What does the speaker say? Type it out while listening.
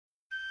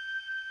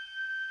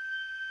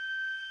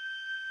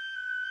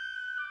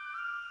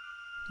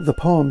The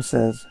poem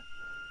says,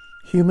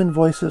 "Human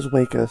voices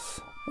wake us,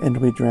 and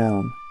we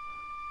drown."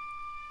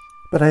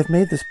 But I've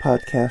made this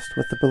podcast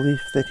with the belief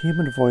that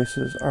human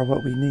voices are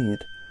what we need.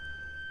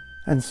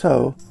 And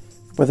so,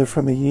 whether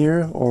from a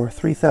year or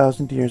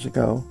 3,000 years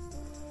ago,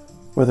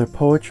 whether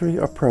poetry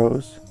or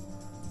prose,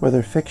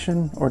 whether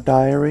fiction or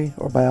diary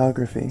or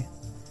biography,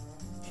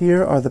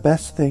 here are the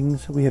best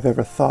things we have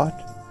ever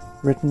thought,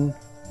 written,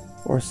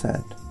 or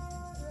said.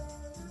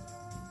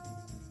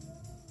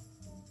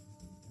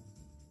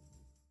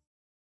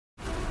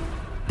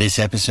 This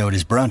episode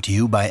is brought to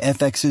you by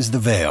FX's The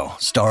Veil,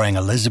 starring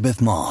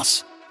Elizabeth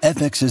Moss.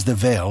 FX's The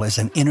Veil is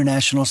an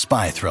international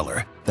spy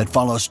thriller that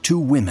follows two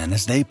women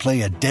as they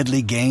play a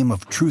deadly game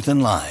of truth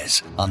and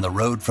lies on the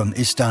road from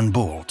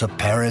Istanbul to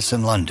Paris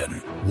and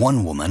London.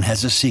 One woman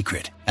has a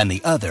secret, and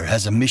the other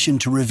has a mission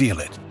to reveal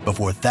it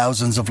before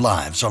thousands of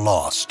lives are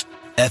lost.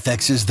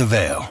 FX's The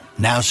Veil,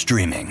 now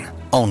streaming,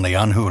 only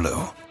on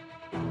Hulu.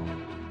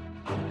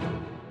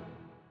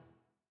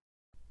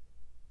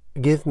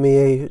 Give me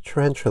a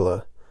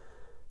tarantula.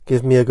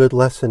 Give me a good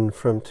lesson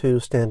from two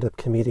stand-up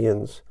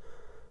comedians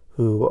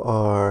who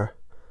are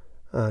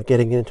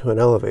getting into an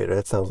elevator.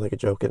 That sounds like a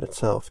joke in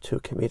itself. Two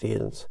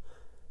comedians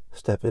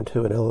step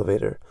into an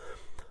elevator.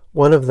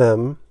 One of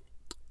them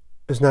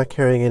is not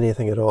carrying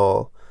anything at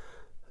all,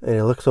 and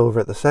he looks over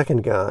at the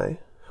second guy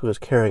who is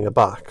carrying a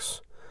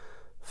box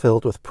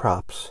filled with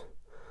props.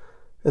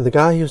 And the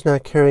guy who's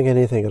not carrying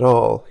anything at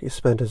all, he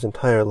spent his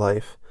entire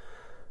life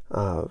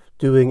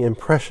doing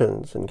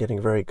impressions and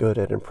getting very good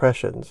at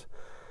impressions.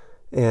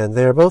 And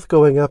they're both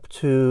going up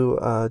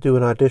to do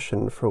an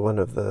audition for one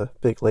of the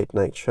big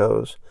late-night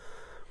shows.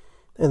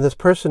 And this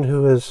person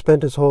who has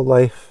spent his whole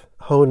life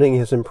honing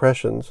his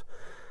impressions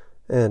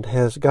and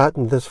has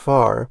gotten this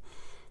far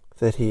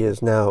that he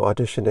is now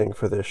auditioning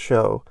for this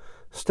show,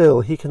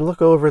 still, he can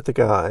look over at the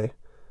guy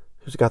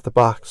who's got the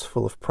box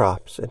full of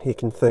props, and he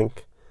can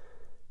think,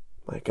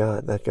 my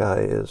God, that guy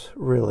is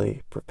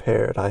really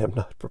prepared. I am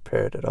not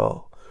prepared at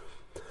all.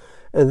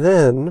 And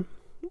then,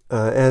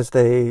 as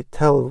they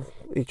tell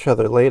each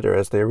other later,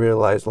 as they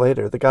realize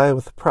later, the guy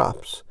with the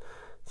props,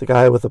 the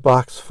guy with the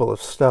box full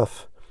of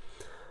stuff,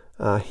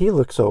 he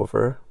looks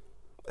over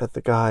at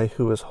the guy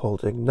who is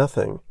holding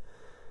nothing,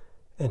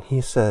 and he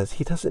says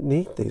he doesn't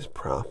need these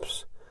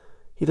props.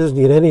 He doesn't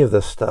need any of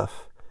this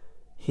stuff.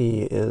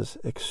 He is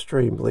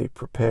extremely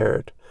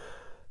prepared.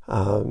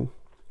 I've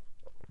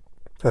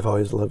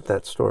always loved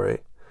that story,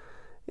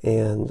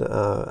 and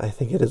I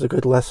think it is a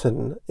good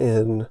lesson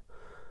in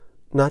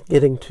not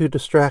getting too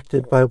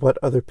distracted by what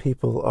other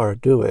people are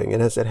doing.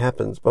 And as it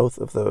happens, both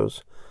of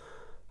those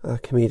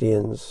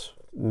comedians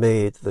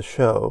made the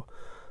show.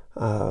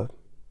 But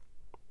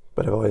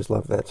I've always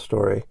loved that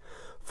story.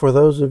 For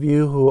those of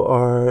you who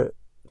are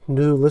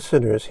new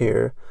listeners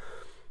here,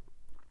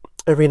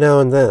 every now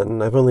and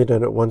then, I've only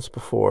done it once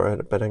before,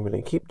 but I'm going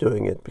to keep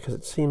doing it because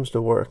it seems to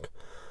work.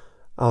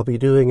 I'll be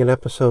doing an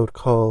episode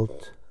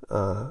called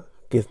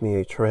Give Me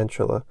a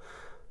Tarantula.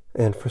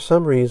 And for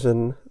some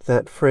reason,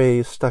 that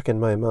phrase stuck in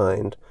my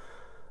mind,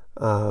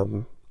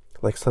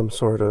 like some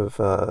sort of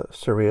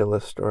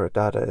surrealist or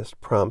Dadaist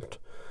prompt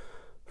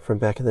from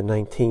back in the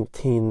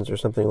 19-teens or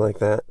something like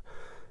that.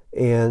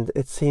 And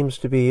it seems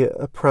to be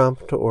a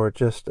prompt or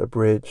just a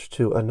bridge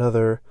to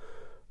another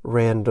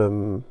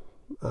random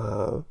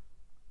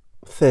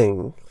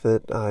thing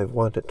that I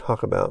want to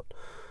talk about.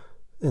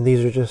 And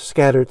these are just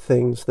scattered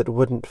things that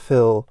wouldn't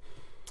fill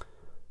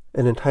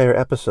an entire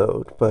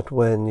episode, but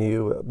when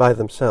you, by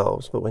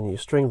themselves, but when you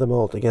string them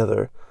all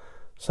together,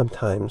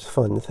 sometimes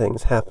fun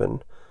things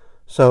happen.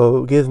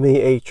 So give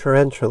me a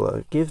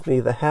tarantula. Give me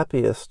the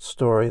happiest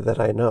story that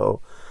I know.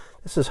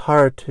 This is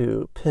hard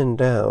to pin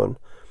down,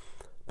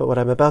 but what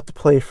I'm about to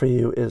play for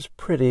you is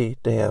pretty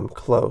damn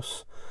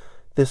close.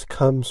 This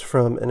comes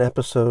from an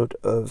episode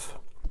of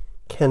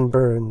Ken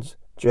Burns'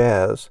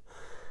 Jazz,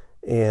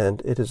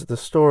 and it is the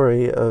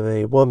story of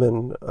a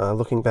woman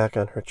looking back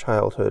on her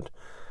childhood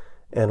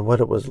and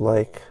what it was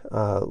like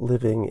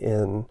living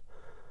in,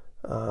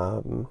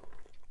 of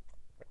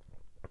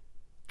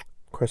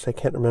course I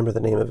can't remember the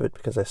name of it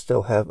because I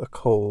still have a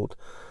cold,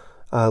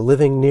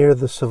 living near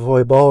the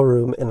Savoy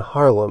Ballroom in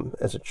Harlem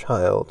as a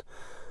child.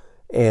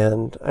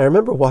 And I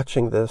remember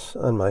watching this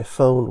on my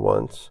phone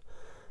once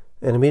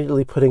and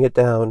immediately putting it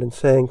down and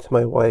saying to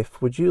my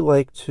wife, would you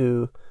like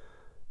to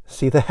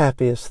see the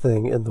happiest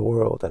thing in the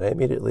world? And I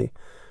immediately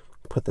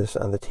put this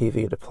on the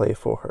TV to play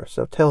for her.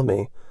 So tell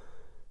me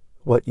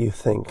what you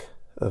think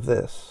of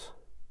this.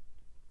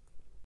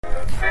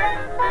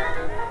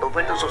 The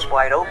windows was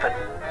wide open,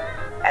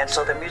 and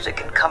so the music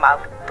can come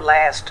out,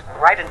 blast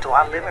right into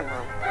our living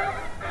room.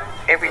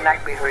 Every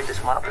night we heard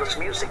this marvelous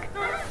music.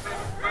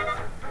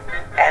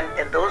 And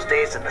in those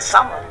days in the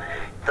summer,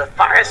 the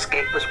fire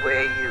escape was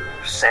where you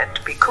sat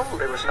to be cool.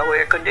 There was no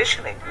air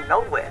conditioning,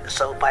 nowhere.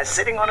 So by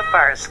sitting on a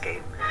fire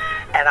escape,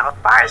 and our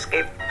fire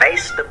escape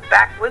faced the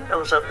back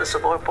windows of the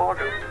Savoy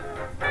Ballroom.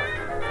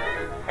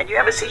 And you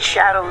ever see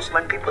shadows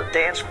when people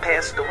dance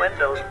past the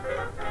windows?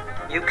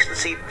 You can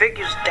see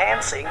figures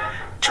dancing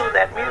to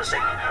that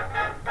music.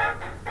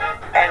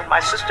 And my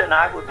sister and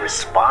I would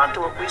respond to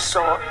what we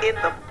saw in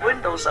the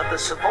windows of the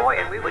Savoy,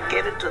 and we would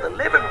get into the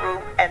living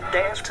room and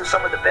dance to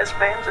some of the best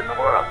bands in the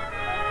world.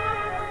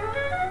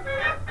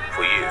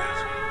 For years,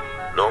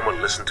 Norma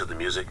listened to the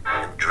music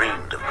and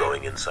dreamed of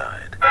going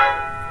inside.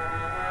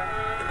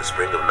 In the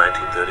spring of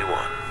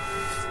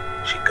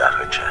 1931, she got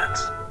her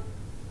chance.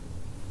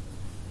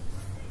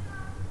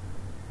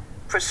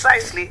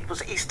 Precisely, it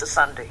was Easter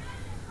Sunday,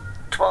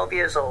 12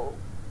 years old.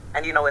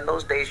 And you know, in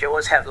those days, you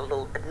always had a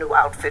new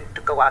outfit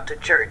to go out to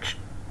church.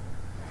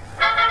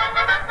 4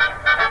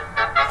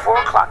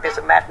 o'clock, there's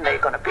a matinee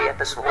going to be at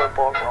the Savoy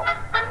Ballroom.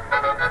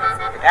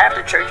 And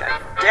after church, I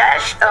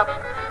dashed up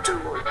to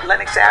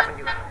Lenox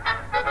Avenue.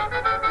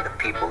 And the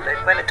people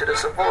that went into the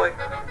Savoy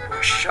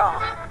were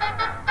sharp.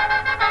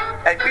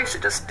 And we used to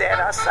just stand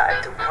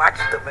outside to watch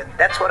them, and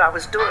that's what I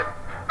was doing.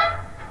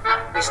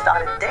 We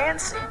started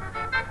dancing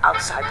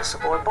outside the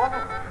Savoy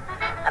Ballroom.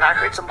 And I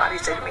heard somebody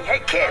say to me,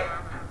 "Hey, kid."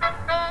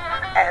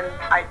 And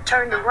I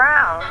turned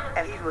around,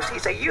 and he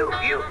said, you.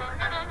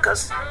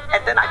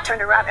 And then I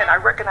turned around, and I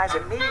recognized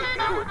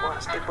immediately who it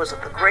was. It was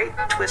the great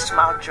Twist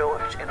Mouth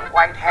George in a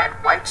white hat,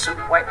 white suit,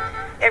 white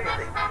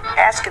everything,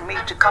 asking me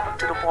to come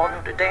into the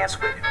ballroom to dance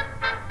with him.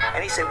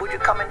 And he said, "Would you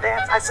come and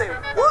dance?" I said,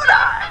 "Would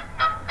I?"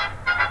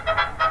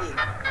 He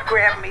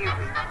grabbed me,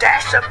 we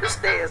dashed up the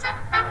stairs.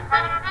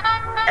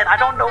 And I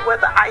don't know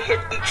whether I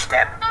hit each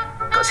step,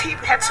 because he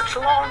had such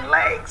long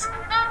legs.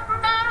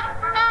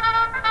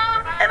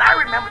 And I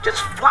remember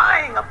just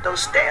flying up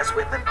those stairs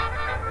with him.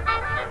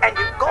 And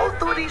you go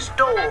through these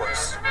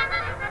doors.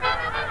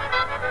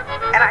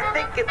 And I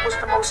think it was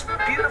the most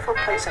beautiful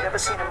place I'd ever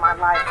seen in my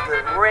life.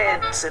 The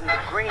reds and the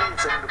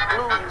greens and the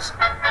blues.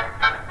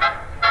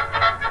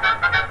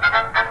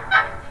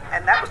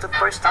 And that was the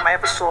first time I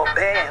ever saw a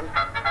band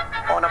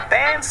on a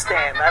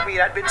bandstand. I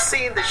mean, I'd been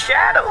seeing the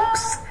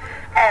shadows.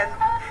 And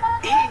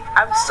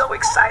I'm so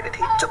excited.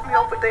 He took me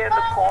over there in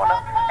the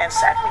corner and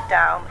sat me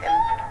down and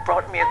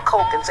brought me a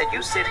Coke and said,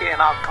 "You sit here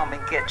and I'll come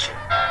and get you."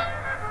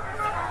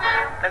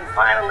 And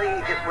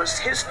finally, it was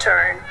his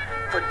turn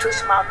for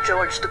Twist Mouth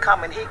George to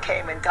come, and he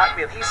came and got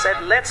me, and he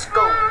said, "Let's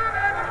go."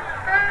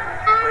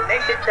 When they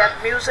hit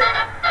that music,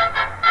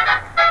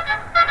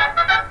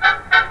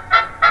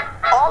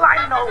 all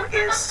I know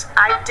is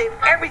I did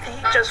everything.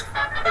 He just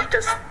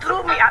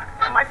threw me out.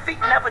 My feet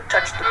never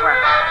touched the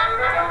ground.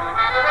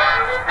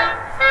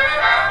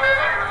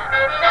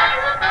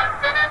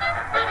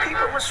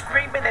 People were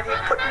screaming, and he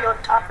put me on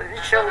top of his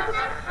shoulders,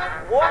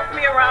 walked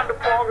me around the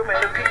ballroom,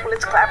 and the people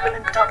is clapping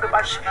and talking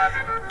about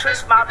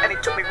Twist Mouth, and he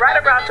took me right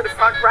around to the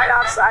front, right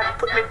outside, and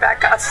put me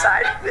back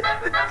outside.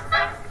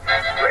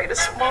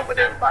 Greatest moment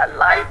in my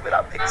life, and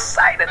I'm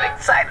excited.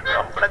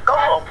 I'm going to go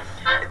home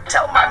and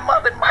tell my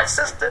mother and my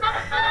sister.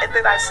 And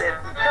then I said,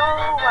 "No,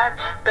 I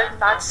better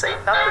not say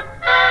nothing."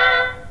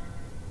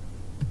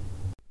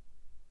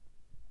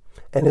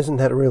 And isn't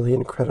that really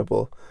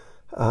incredible?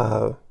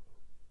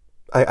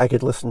 I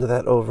could listen to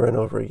that over and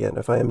over again.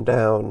 If I am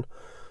down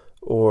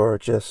or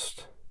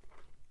just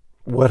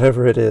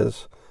whatever it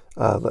is,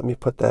 let me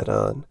put that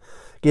on.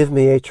 Give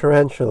me a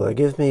tarantula.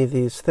 Give me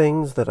these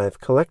things that I've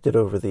collected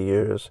over the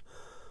years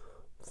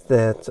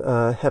that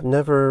have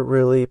never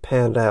really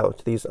panned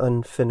out, these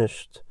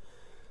unfinished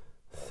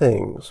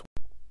things.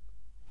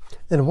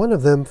 And one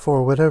of them,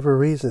 for whatever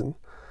reason,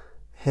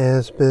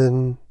 has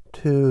been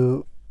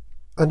to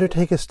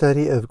undertake a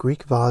study of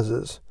Greek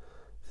vases,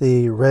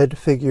 the red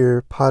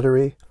figure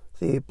pottery,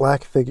 the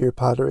black figure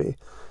pottery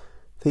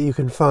that you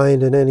can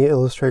find in any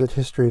illustrated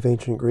history of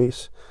ancient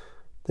Greece.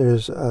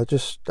 There's I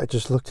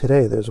just looked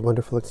today, there's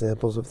wonderful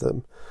examples of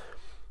them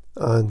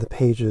on the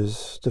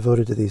pages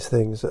devoted to these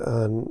things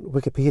on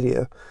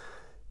Wikipedia.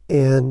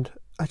 And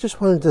I just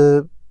wanted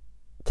to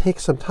take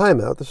some time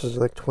out, this was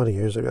like 20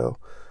 years ago,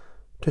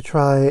 to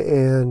try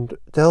and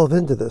delve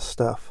into this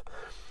stuff.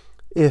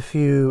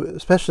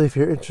 Especially if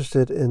you're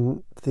interested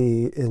in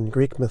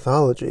Greek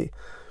mythology,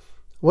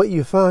 what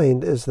you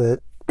find is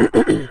that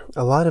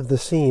a lot of the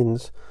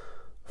scenes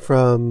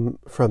from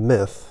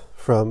myth,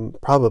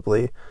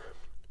 probably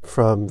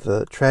from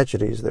the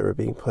tragedies that were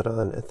being put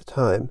on at the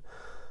time,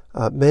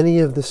 many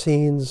of the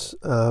scenes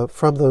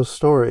from those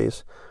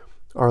stories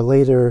are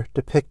later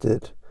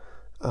depicted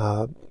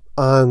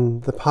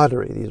on the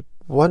pottery, these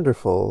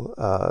wonderful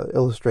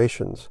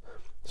illustrations,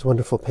 these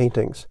wonderful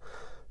paintings.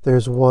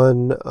 There's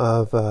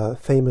a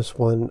famous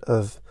one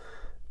of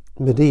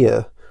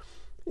Medea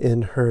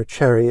in her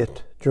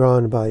chariot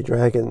drawn by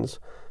dragons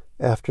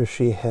after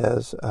she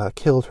has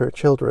killed her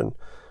children,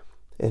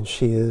 and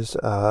she is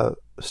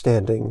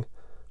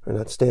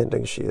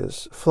she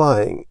is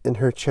flying in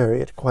her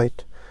chariot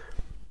quite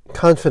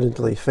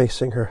confidently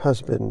facing her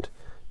husband,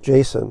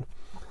 Jason.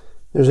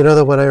 There's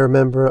another one I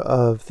remember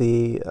of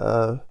the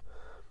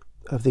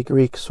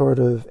Greek sort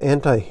of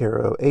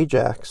anti-hero,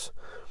 Ajax,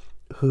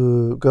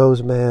 who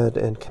goes mad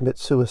and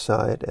commits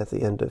suicide at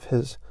the end of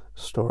his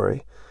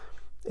story.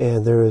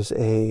 And there is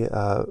a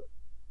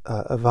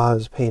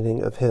vase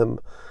painting of him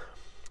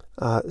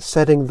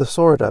setting the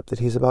sword up that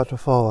he's about to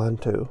fall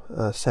onto,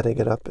 setting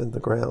it up in the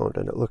ground,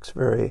 and it looks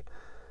very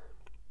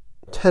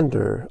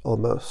tender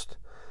almost.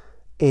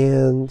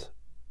 And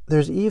there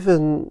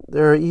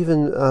are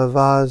even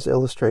vase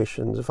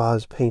illustrations,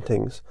 vase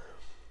paintings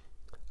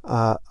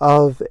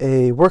of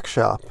a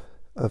workshop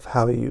of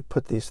how you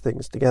put these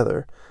things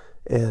together,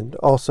 and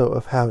also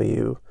of how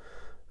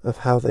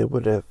they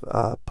would have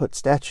put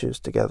statues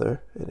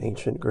together in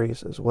ancient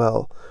Greece as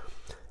well.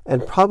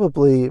 And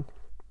probably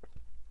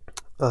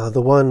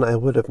the one I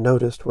would have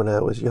noticed when I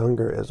was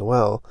younger as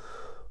well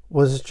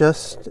was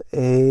just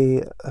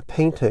a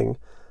painting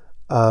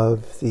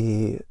of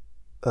the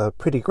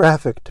pretty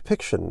graphic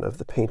depiction of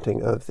the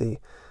painting of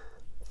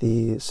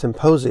the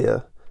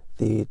symposia,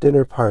 the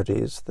dinner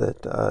parties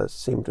that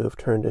seem to have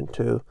turned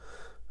into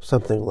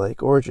something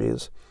like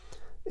orgies,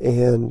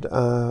 and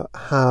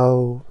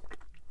how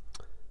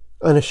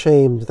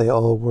unashamed they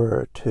all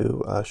were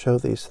to show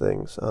these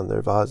things on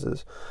their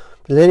vases.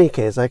 In any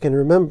case, I can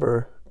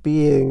remember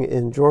being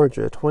in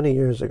Georgia 20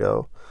 years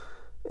ago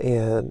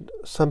and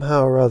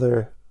somehow or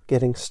other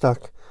getting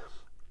stuck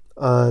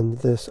on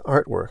this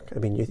artwork. I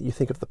mean, you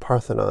think of the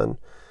Parthenon,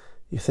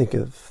 you think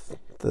of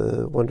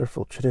the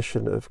wonderful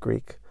tradition of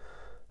Greek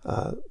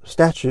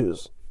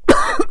statues,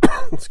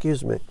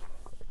 excuse me,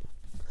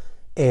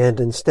 and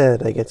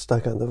instead I get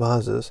stuck on the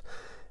vases.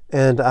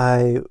 And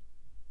I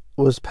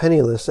was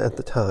penniless at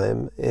the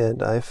time,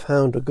 and I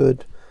found a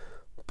good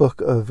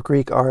book of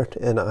Greek art,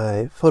 and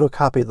I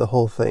photocopied the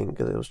whole thing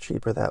because it was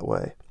cheaper that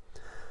way.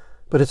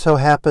 But it so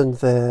happened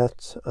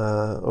that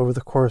over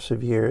the course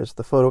of years,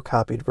 the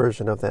photocopied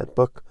version of that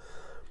book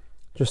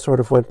just sort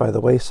of went by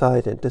the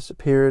wayside and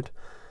disappeared.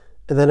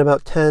 And then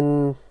about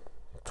 10,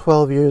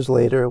 12 years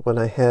later, when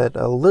I had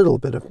a little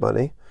bit of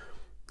money,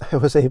 I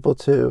was able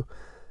to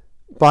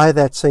buy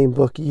that same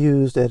book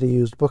used at a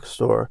used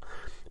bookstore.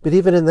 But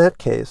even in that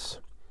case,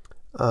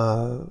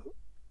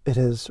 it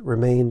has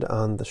remained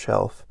on the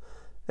shelf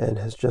and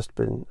has just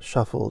been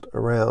shuffled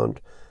around.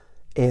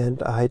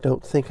 And I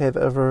don't think I've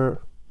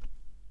ever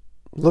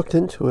looked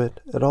into it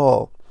at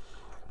all.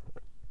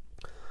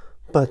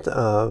 But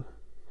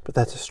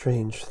that's a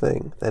strange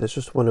thing. That is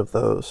just one of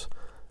those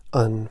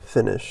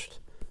unfinished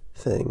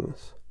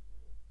things.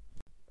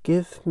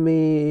 Give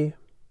me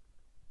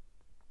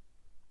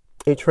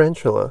a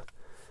tarantula.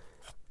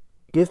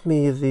 Give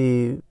me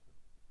the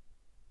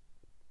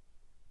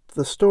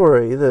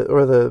story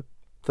or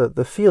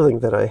the feeling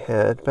that I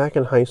had back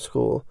in high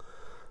school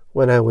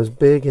when I was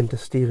big into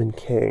Stephen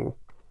King,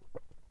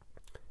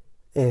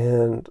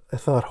 and I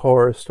thought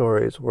horror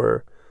stories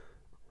were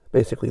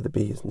basically the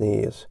bee's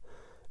knees,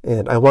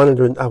 and I wanted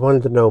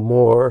to know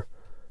more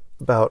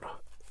about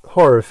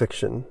horror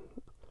fiction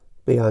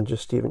beyond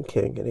just Stephen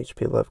King and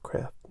H.P.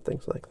 Lovecraft and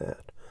things like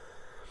that.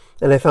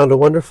 And I found a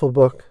wonderful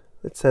book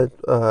that said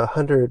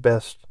 100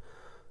 best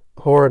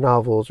horror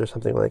novels or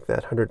something like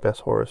that, 100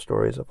 best horror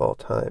stories of all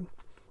time.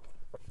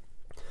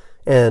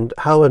 And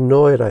how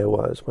annoyed I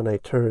was when I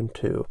turned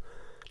to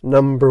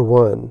number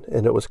one,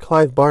 and it was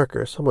Clive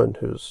Barker, someone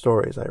whose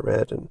stories I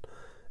read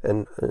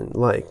and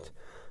liked.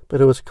 But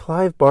it was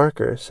Clive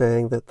Barker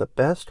saying that the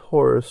best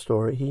horror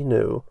story he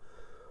knew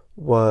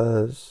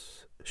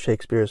was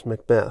Shakespeare's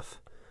Macbeth.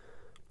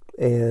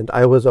 And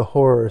I was a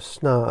horror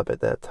snob at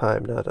that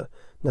time,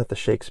 not the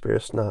Shakespeare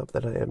snob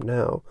that I am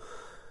now.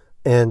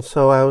 And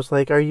so I was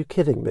like, are you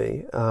kidding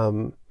me?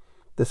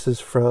 This is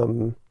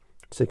from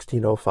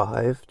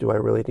 1605. Do I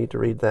really need to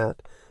read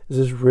that? Is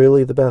this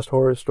really the best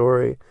horror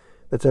story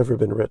that's ever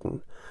been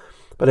written?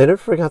 But I never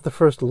forgot the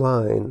first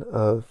line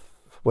of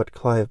what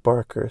Clive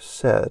Barker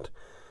said.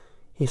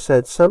 He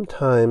said,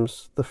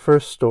 sometimes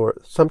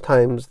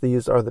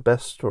these are the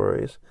best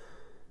stories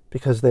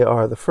because they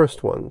are the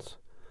first ones.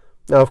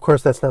 Now, of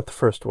course, that's not the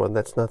first one.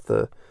 That's not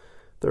the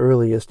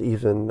earliest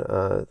even.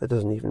 That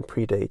doesn't even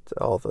predate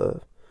all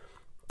the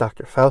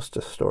Dr.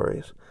 Faustus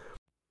stories.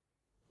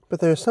 But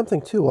there's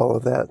something to all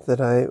of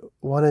that I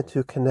wanted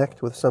to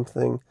connect with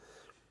something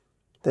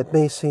that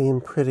may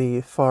seem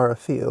pretty far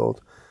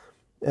afield,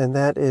 and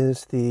that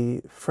is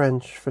the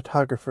French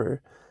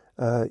photographer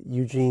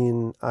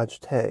Eugene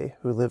Agetet,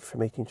 who lived from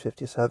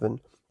 1857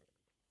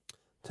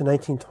 to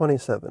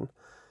 1927.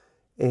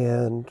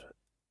 And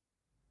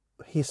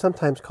he's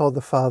sometimes called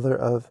the father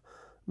of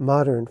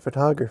modern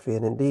photography,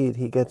 and indeed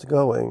he gets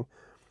going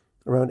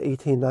around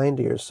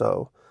 1890 or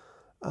so.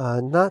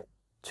 Not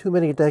too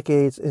many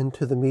decades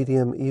into the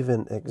medium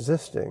even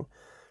existing.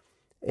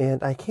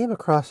 And I came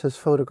across his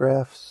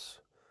photographs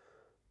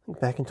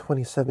back in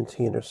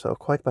 2017 or so,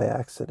 quite by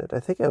accident. I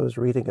think I was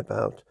reading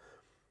about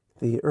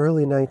the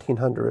early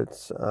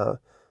 1900s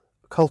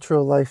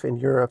cultural life in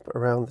Europe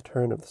around the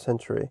turn of the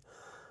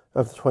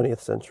 20th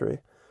century.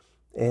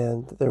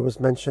 And there was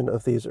mention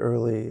of these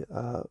early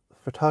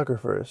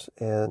photographers,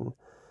 and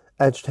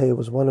Agetet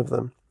was one of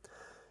them.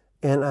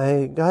 And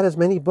I got as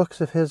many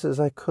books of his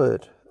as I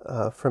could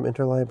from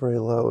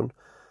Interlibrary Loan,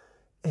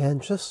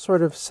 and just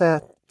sort of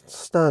sat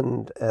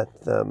stunned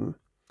at them.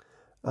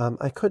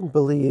 I couldn't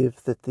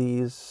believe that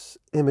these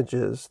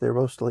images, they're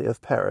mostly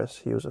of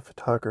Paris. He was a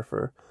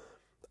photographer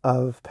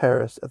of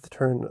Paris at the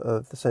turn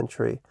of the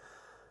century.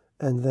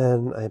 And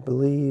then I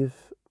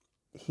believe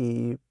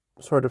he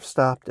sort of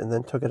stopped and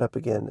then took it up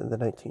again in the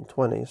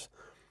 1920s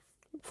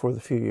for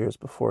the few years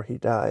before he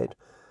died.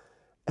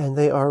 And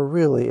they are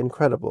really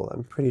incredible.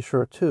 I'm pretty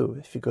sure, too,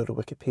 if you go to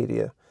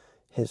Wikipedia,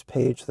 his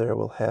page there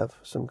will have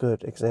some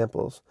good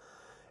examples.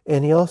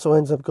 And he also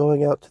ends up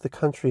going out to the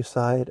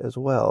countryside as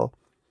well.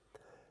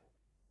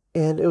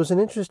 And it was an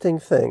interesting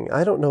thing.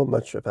 I don't know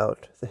much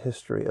about the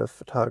history of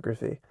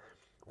photography,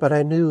 but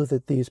I knew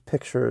that these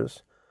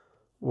pictures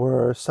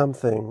were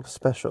something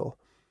special.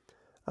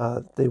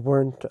 They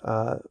weren't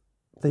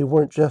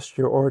just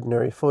your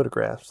ordinary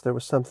photographs. There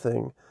was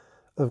something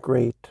of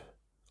great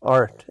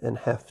art and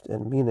heft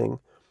and meaning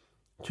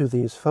to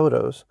these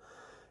photos.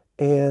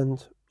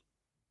 And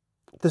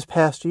this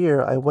past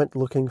year, I went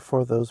looking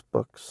for those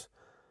books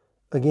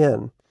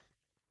again.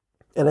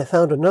 And I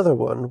found another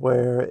one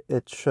where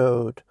it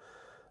showed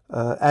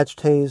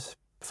Adjeti's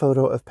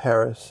photo of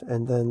Paris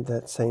and then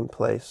that same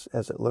place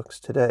as it looks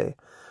today.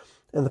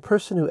 And the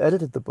person who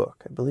edited the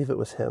book, I believe it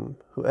was him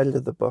who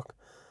edited the book,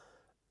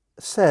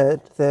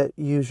 said that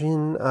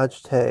Eugene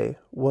Adjeti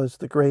was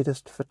the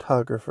greatest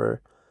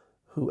photographer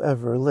who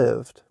ever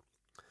lived.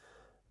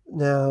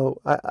 Now,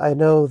 I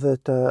know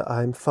that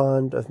I'm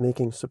fond of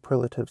making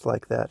superlatives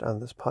like that on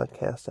this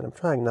podcast, and I'm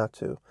trying not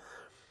to,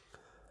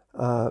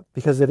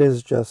 because it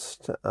is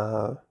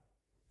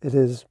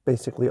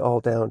basically all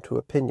down to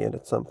opinion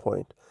at some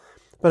point.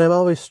 But I'm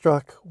always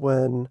struck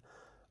when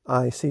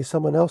I see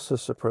someone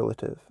else's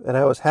superlative, and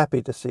I was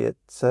happy to see it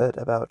said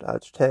about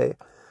Adjeti.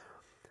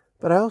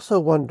 But I also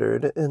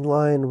wondered, in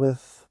line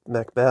with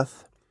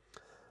Macbeth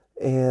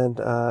and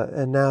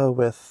now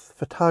with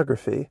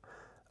photography,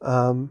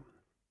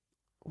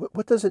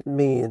 what does it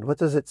mean? What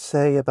does it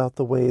say about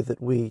the way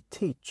that we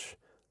teach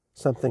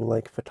something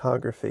like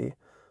photography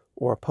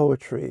or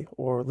poetry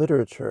or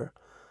literature,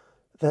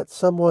 that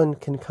someone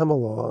can come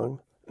along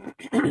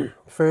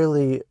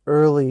fairly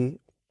early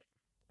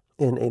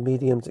in a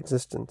medium's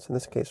existence, in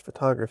this case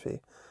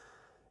photography,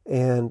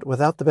 and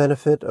without the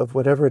benefit of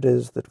whatever it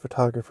is that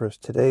photographers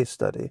today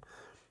study,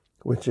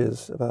 which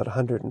is about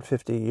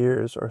 150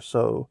 years or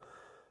so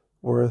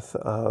worth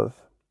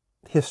of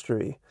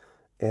history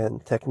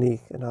and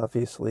technique, and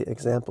obviously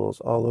examples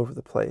all over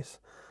the place.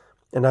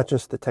 And not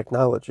just the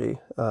technology,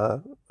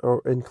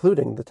 or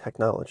including the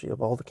technology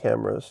of all the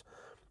cameras,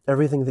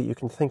 everything that you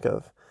can think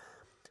of.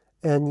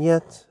 And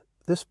yet,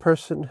 this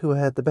person who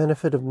had the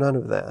benefit of none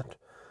of that,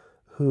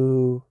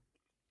 who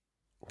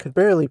could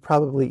barely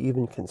probably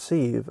even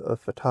conceive of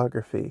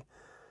photography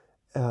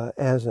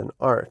as an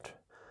art,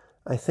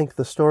 I think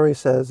the story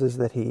says is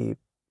that he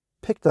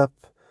picked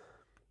up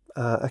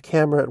a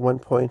camera at one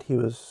point. He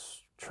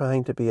was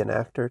trying to be an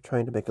actor,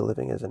 trying to make a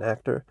living as an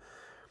actor.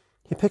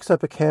 He picks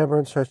up a camera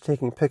and starts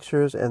taking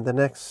pictures, and the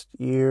next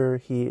year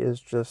he is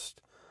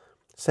just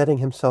setting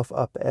himself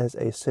up as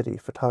a city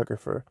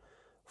photographer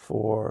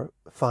for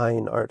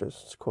fine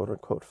artists,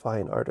 quote-unquote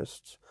fine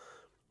artists,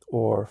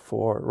 or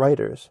for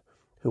writers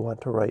who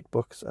want to write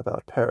books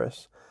about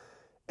Paris.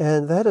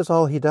 And that is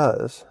all he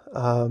does.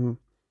 And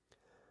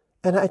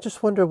I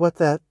just wonder what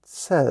that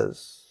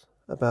says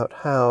about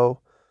how,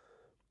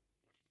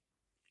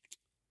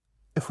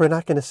 if we're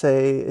not going to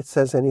say it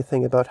says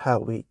anything about how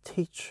we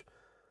teach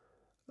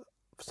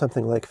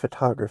something like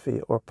photography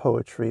or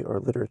poetry or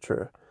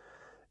literature,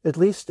 at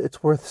least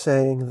it's worth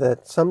saying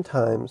that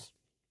sometimes,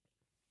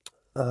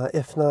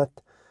 if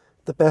not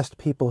the best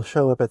people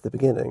show up at the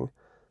beginning,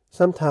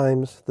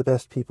 sometimes the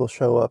best people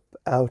show up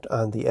out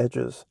on the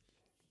edges,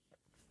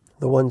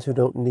 the ones who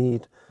don't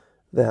need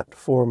that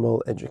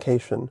formal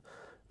education,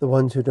 the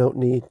ones who don't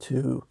need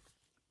to,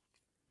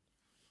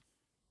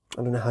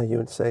 I don't know how you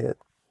would say it,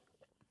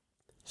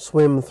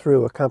 swim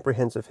through a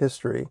comprehensive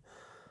history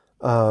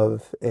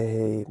of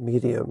a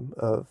medium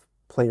of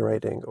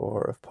playwriting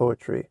or of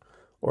poetry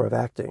or of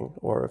acting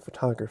or of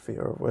photography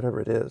or whatever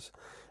it is.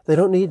 They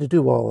don't need to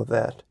do all of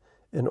that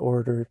in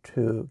order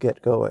to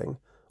get going,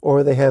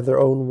 or they have their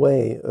own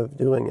way of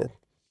doing it.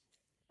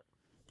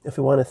 If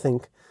we want to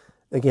think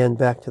again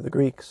back to the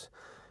Greeks,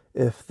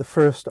 if the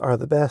first are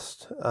the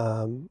best,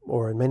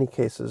 or in many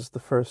cases the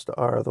first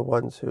are the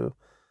ones who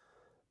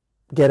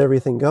get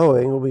everything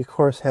going, we of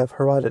course have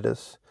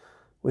Herodotus,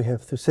 we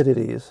have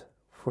Thucydides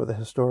for the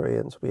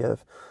historians, we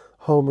have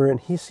Homer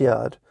and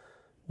Hesiod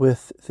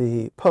with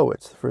the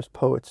poets, the first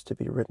poets to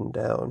be written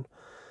down.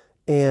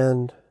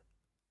 And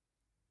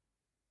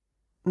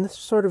this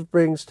sort of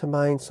brings to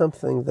mind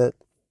something that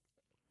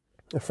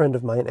a friend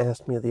of mine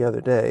asked me the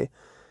other day,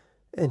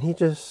 and he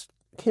just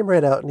came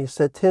right out and he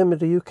said, "Tim,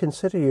 do you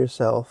consider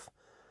yourself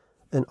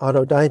an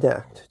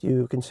autodidact? Do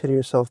you consider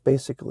yourself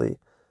basically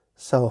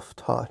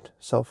self-taught,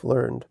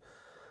 self-learned?"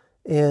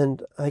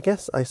 And I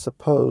guess I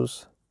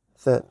suppose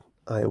that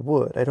I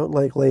would. I don't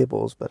like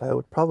labels, but I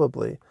would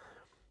probably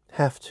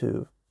have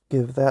to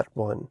give that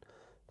one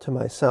to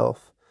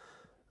myself,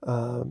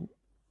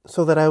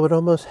 so that I would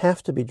almost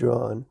have to be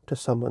drawn to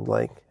someone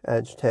like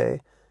Adjeti,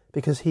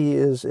 because he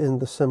is in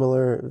the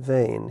similar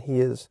vein. He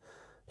is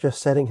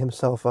just setting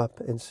himself up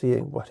and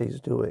seeing what he's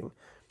doing.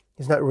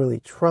 He's not really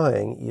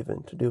trying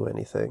even to do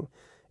anything.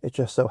 It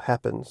just so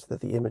happens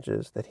that the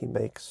images that he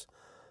makes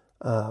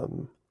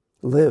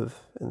live,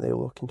 and they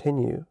will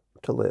continue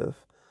to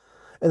live.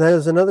 And that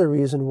is another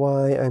reason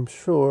why I'm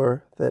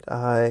sure that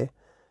I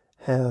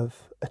have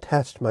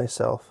attached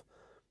myself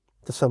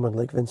to someone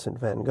like Vincent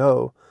van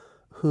Gogh,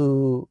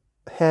 who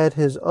had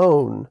his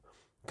own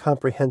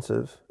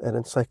comprehensive and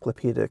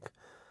encyclopedic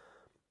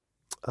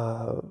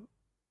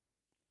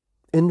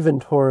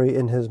inventory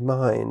in his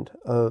mind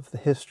of the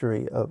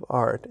history of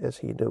art as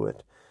he knew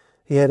it.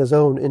 He had his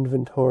own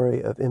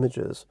inventory of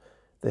images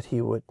that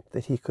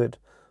he could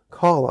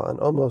call on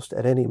almost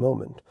at any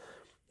moment.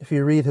 If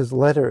you read his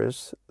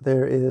letters,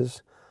 there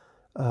is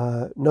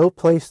no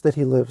place that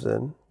he lives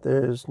in.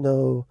 There's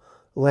no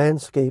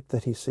landscape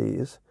that he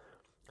sees.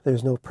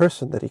 There's no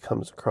person that he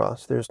comes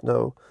across. There's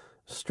no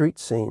street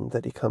scene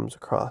that he comes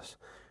across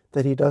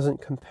that he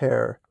doesn't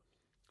compare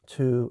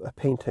to a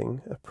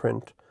painting, a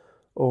print,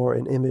 or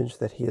an image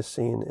that he has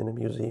seen in a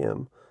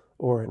museum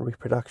or in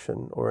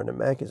reproduction or in a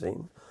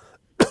magazine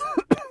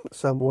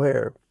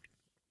somewhere.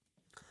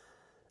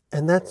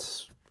 And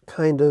that's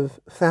kind of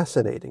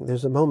fascinating.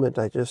 There's a moment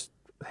I just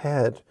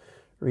had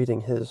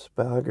reading his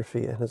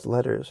biography and his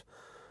letters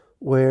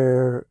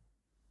where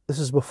this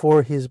is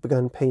before he's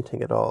begun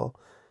painting at all.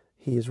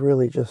 He's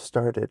really just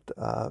started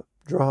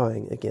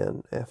drawing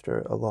again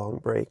after a long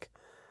break.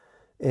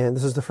 And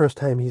this is the first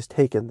time he's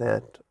taken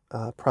that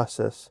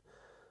process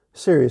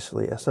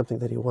seriously as something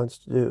that he wants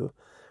to do.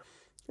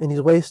 And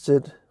he's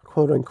wasted,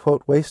 quote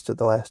unquote, wasted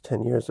the last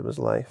 10 years of his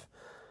life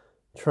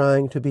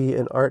trying to be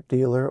an art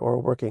dealer or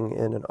working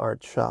in an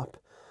art shop,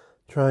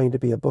 trying to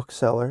be a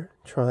bookseller,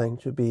 trying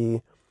to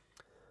be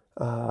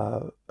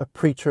a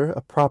preacher,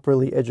 a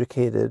properly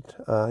educated,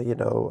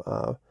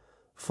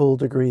 full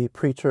degree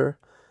preacher,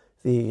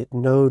 the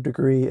no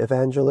degree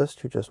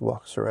evangelist who just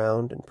walks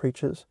around and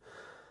preaches.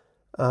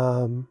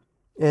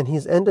 And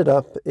he's ended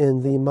up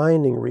in the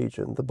mining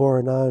region, the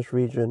Borinage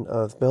region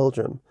of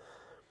Belgium.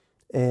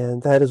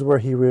 And that is where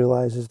he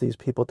realizes these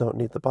people don't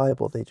need the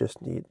Bible. They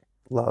just need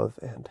love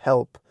and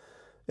help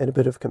and a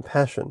bit of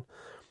compassion.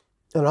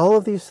 And all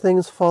of these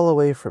things fall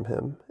away from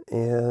him.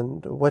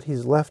 And what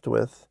he's left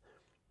with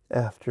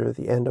after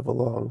the end of a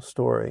long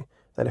story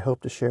that I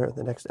hope to share in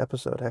the next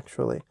episode,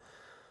 actually,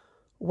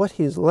 what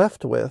he's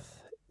left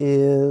with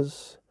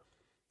is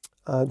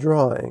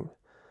drawing.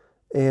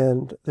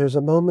 And there's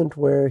a moment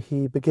where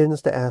he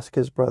begins to ask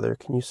his brother,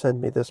 can you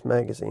send me this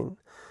magazine?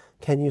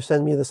 Can you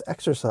send me this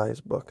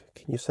exercise book?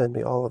 Can you send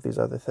me all of these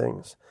other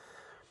things?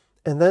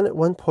 And then at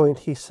one point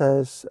he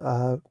says,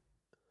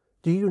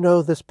 do you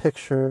know this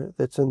picture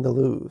that's in the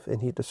Louvre?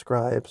 And he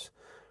describes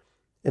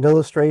an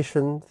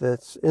illustration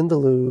that's in the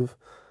Louvre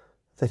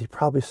that he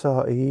probably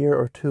saw a year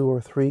or 2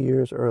 or 3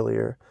 years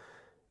earlier.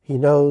 He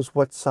knows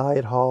what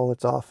side hall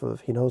it's off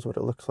of. He knows what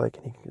it looks like,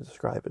 and he can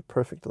describe it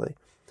perfectly.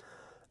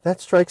 That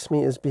strikes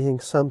me as being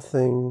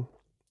something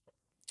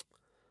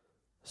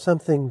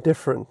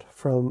different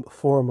from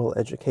formal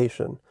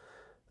education.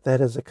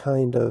 That is a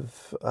kind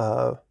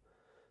of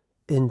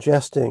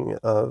ingesting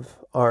of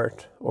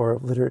art or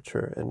of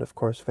literature. And of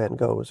course, Van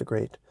Gogh was a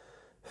great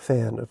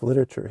fan of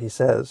literature. He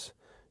says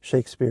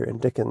Shakespeare and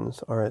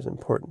Dickens are as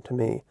important to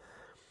me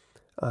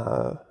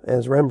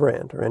as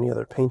Rembrandt or any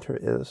other painter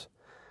is.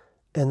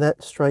 And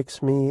that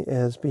strikes me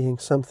as being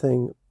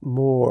something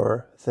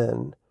more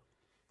than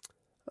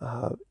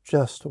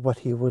just what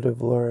he would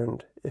have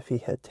learned if he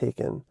had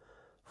taken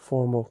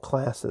formal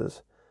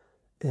classes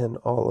in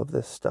all of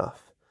this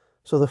stuff.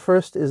 So the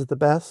first is the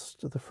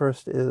best. The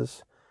first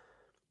is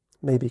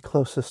maybe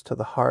closest to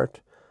the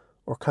heart,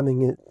 or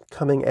coming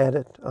at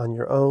it on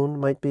your own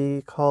might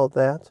be called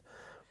that.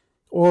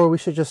 Or we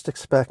should just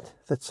expect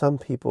that some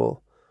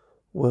people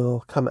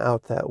will come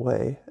out that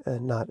way,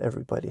 and not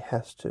everybody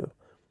has to.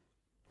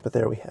 But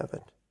there we have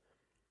it.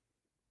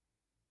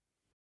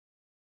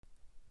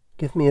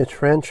 Give me a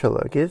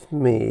tarantula. Give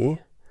me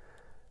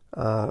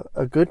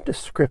a good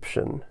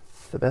description,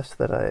 the best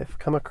that I've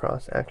come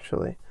across,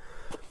 actually,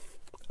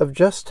 of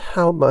just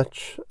how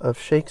much of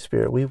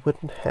Shakespeare we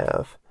wouldn't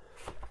have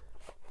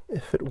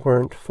if it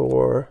weren't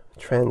for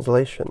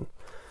translation.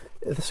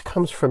 This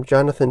comes from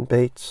Jonathan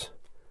Bate's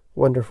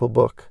wonderful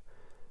book,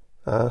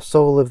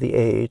 Soul of the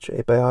Age,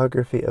 a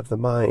biography of the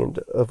mind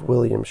of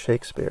William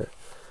Shakespeare.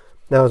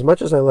 Now, as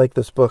much as I like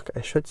this book,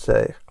 I should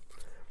say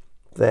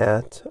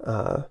that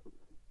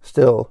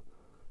still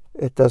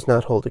it does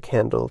not hold a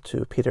candle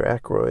to Peter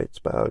Ackroyd's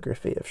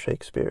biography of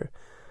Shakespeare.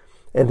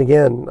 And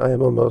again, I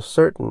am almost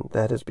certain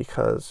that is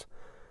because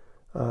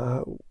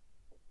Peter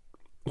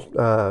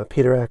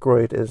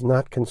Ackroyd is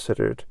not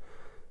considered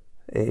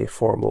a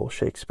formal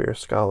Shakespeare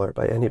scholar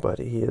by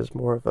anybody. He is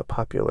more of a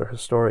popular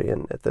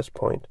historian at this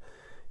point.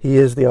 He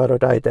is the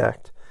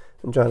autodidact,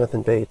 and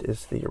Jonathan Bate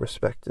is the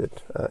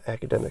respected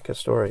academic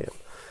historian.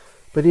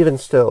 But even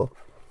still,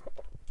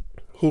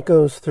 he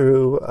goes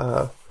through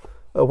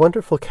a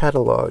wonderful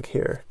catalog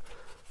here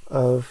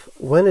of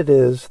when it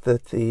is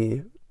that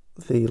the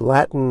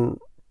Latin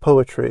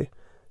poetry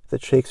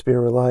that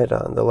Shakespeare relied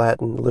on, the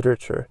Latin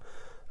literature,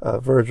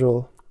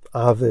 Virgil,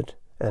 Ovid,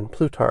 and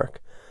Plutarch,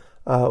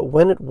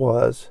 when it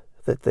was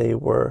that they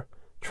were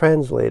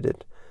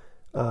translated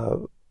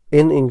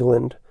in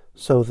England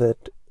so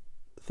that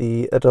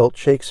the child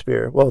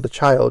Shakespeare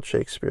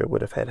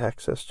would have had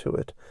access to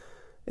it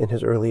in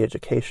his early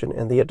education,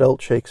 and the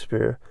adult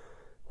Shakespeare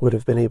would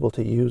have been able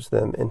to use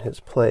them in his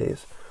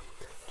plays.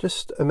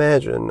 Just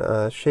imagine,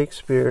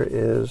 Shakespeare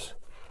is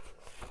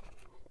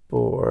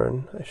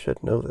born, I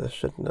should know this,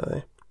 shouldn't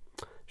I?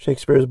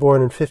 Shakespeare is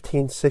born in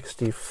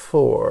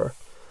 1564.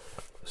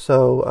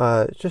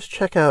 So just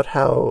check out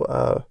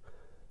how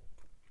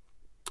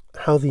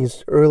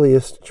these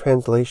earliest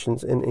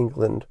translations in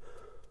England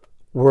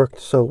worked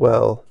so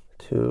well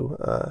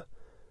to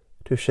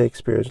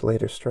Shakespeare's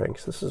later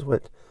strengths. This is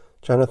what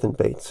Jonathan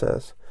Bates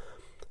says.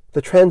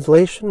 The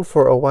translation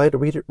for a wide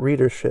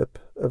readership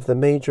of the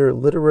major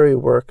literary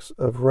works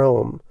of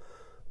Rome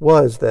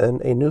was then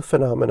a new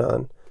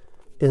phenomenon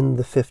in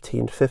the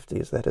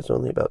 1550s. That is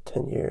only about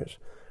 10 years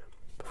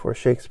before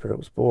Shakespeare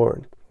was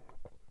born.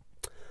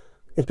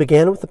 It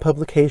began with the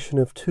publication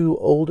of 2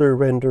 older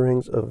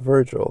renderings of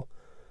Virgil,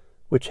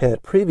 which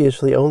had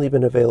previously only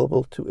been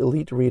available to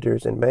elite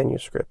readers in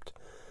manuscript.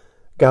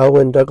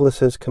 Gawain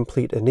Douglas's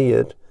complete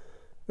Aeneid,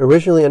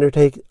 originally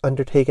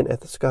undertaken at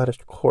the Scottish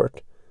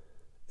court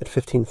at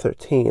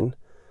 1513,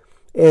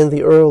 and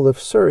the Earl of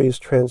Surrey's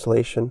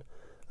translation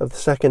of the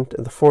 2nd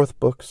and the 4th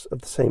books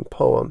of the same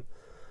poem,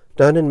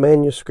 done in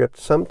manuscript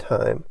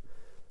sometime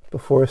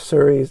before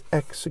Surrey's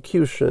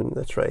execution,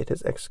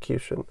 his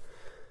execution,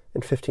 in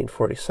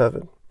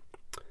 1547.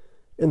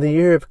 In the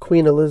year of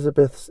Queen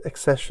Elizabeth's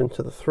accession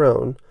to the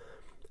throne,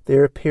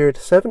 there appeared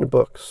 7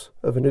 books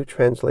of a new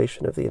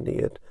translation of the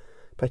Aeneid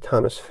by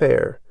Thomas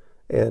Fair,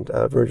 and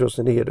Virgil's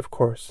Aeneid, of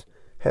course,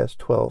 has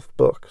 12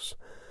 books.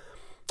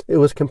 It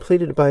was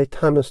completed by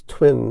Thomas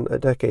Twyn a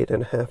decade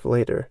and a half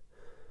later.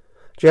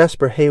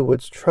 Jasper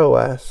Heywood's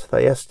Troas,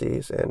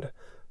 Thyestes, and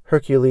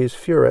Hercules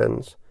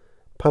Furens,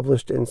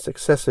 published in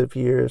successive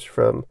years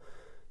from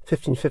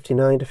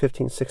 1559 to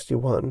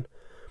 1561,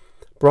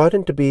 brought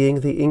into being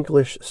the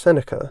English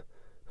Seneca,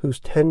 whose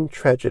 10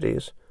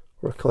 tragedies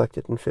were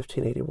collected in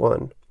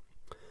 1581.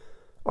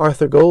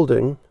 Arthur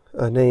Golding,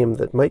 a name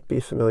that might be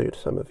familiar to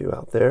some of you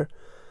out there,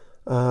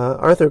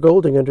 Arthur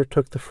Golding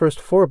undertook the first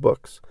 4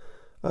 books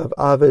of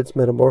Ovid's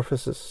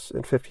Metamorphoses in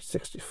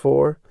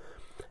 1564,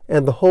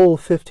 and the whole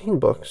 15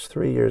 books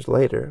 3 years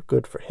later.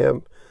 Good for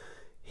him.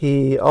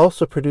 He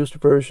also produced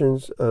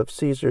versions of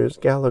Caesar's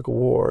Gallic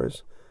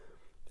Wars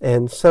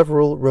and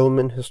several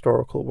Roman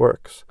historical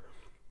works.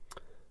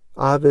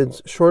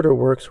 Ovid's shorter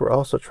works were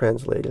also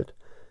translated,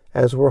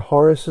 as were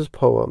Horace's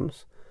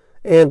poems,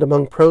 and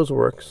among prose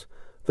works,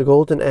 The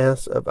Golden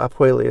Ass of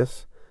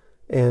Apuleius,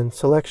 and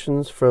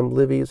selections from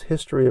Livy's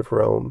History of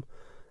Rome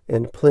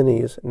and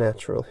Pliny's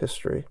Natural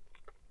History.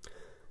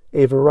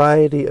 A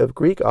variety of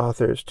Greek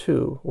authors,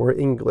 too, were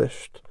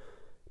Englished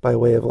by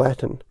way of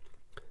Latin.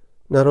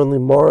 Not only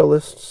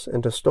moralists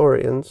and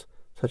historians,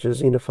 such as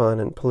Xenophon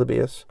and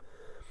Polybius,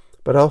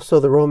 but also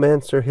the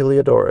romancer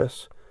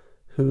Heliodorus,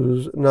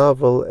 whose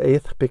novel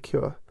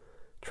Aethpicure,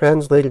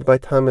 translated by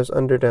Thomas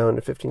Underdown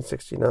in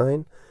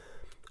 1569,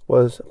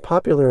 was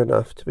popular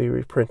enough to be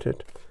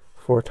reprinted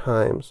 4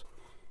 times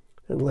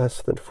in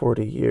less than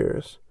 40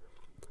 years.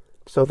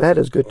 So that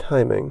is good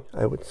timing,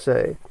 I would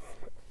say.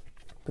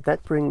 But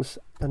that brings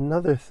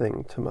another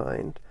thing to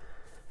mind,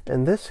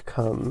 and this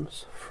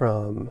comes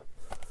from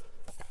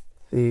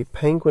the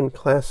Penguin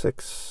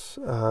Classics,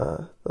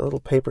 the little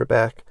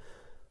paperback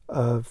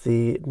of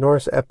the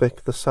Norse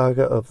epic, the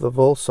Saga of the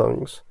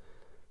Volsungs,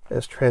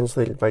 as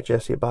translated by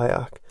Jesse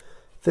Byock.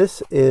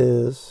 This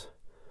is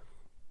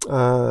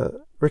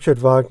Richard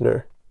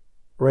Wagner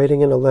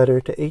writing in a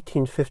letter to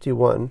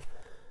 1851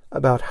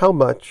 about how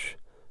much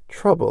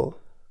trouble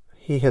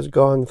he has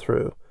gone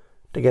through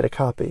to get a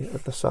copy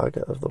of the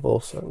Saga of the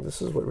Volsung.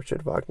 This is what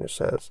Richard Wagner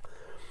says.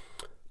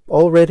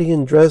 Already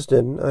in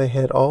Dresden, I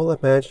had all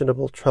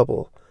imaginable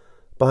trouble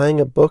buying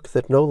a book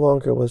that no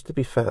longer was to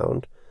be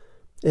found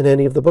in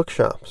any of the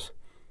bookshops.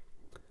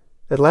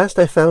 At last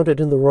I found it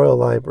in the Royal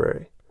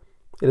Library.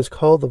 It is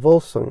called the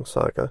Volsung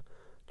Saga,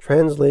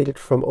 translated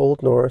from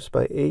Old Norse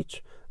by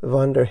H.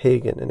 von der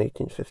Hagen in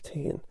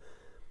 1815.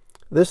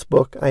 This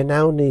book I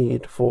now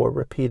need for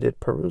repeated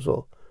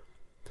perusal.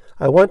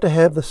 I want to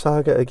have the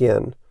saga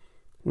again,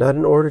 not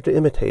in order to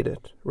imitate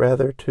it,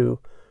 rather to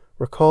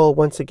recall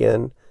once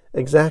again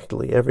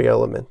exactly every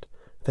element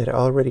that I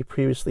already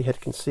previously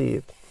had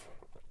conceived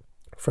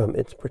from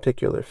its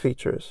particular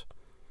features.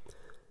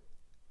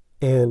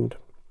 And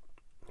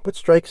what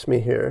strikes me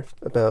here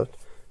about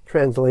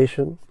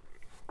translation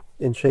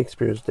in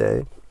Shakespeare's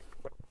day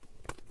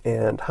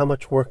and how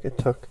much work it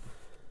took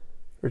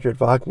Richard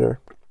Wagner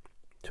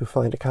to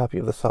find a copy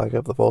of the Saga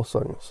of the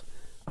Volsungs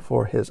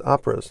for his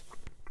operas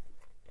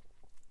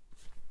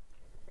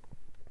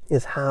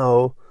is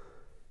how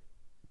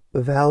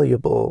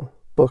valuable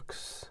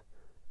books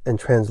and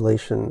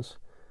translations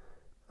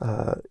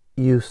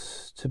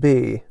used to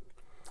be.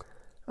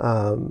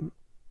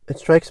 It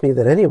strikes me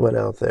that anyone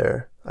out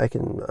there, I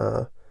can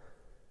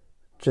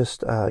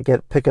just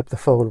pick up the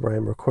phone where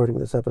I'm recording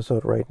this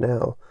episode right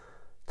now,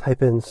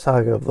 type in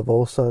Saga of the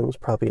Volsungs,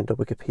 probably into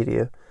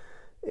Wikipedia,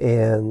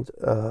 and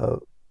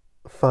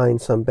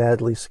find some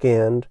badly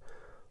scanned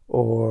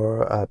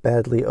or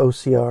badly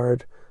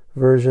OCR'd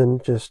version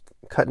just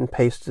cut and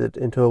pasted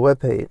into a web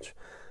page.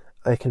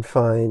 I can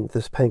find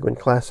this Penguin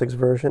Classics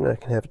version, and I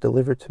can have it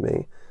delivered to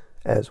me,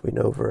 as we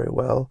know very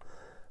well,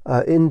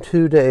 in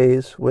 2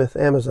 days with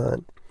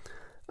Amazon.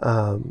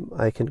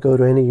 I can go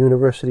to any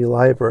university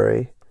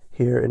library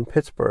here in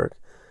Pittsburgh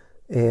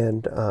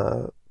and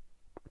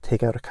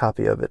take out a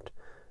copy of it,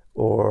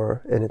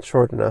 and it's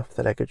short enough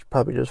that I could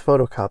probably just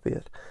photocopy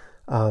it.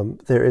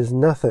 There is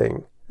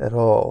nothing at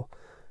all.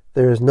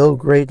 There is no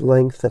great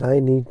length that I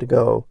need to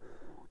go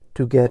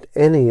to get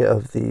any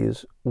of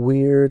these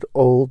weird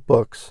old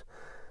books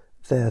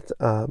that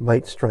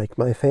might strike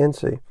my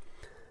fancy.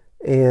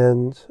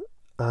 And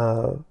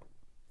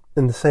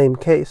in the same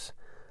case,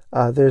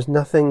 there's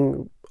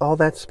nothing all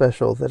that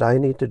special that I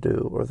need to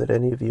do, or that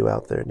any of you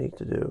out there need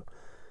to do,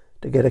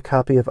 to get a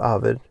copy of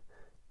Ovid,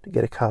 to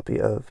get a copy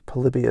of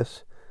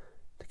Polybius,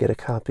 to get a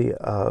copy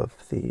of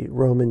the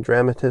Roman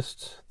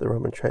dramatists, the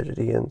Roman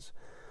tragedians,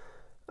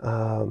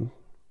 to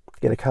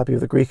get a copy of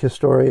the Greek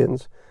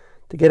historians,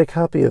 to get a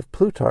copy of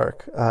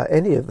Plutarch,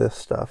 any of this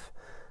stuff.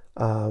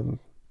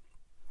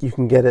 You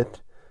can get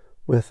it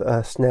with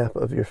a snap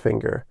of your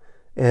finger.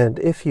 And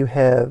if you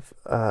have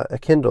a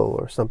Kindle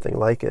or something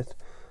like it,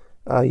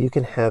 you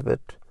can have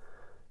it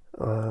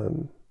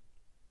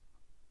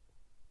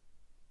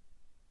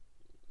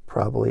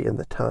probably in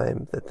the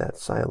time that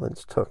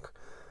silence took,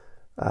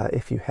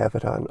 if you have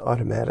it on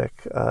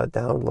automatic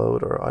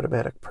download or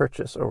automatic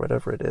purchase or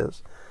whatever it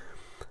is.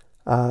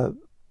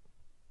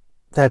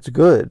 That's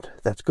good.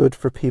 That's good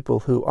for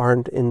people who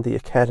aren't in the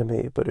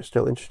academy but are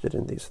still interested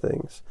in these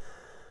things.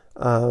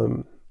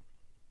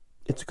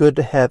 It's good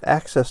to have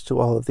access to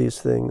all of these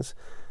things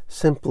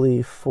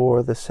simply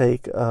for the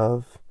sake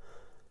of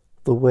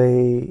the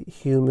way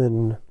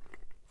human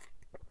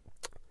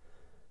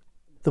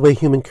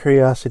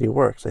curiosity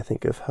works. I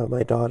think of how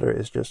my daughter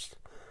is just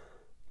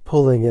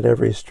pulling at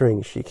every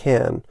string she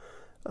can.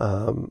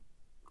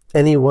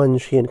 Anyone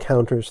she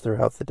encounters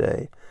throughout the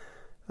day,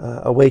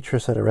 a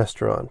waitress at a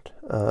restaurant,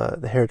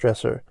 the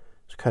hairdresser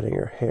is cutting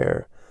her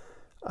hair,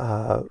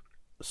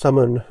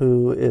 someone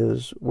who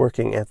is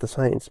working at the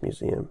Science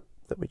Museum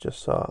that we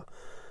just saw,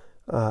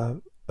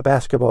 a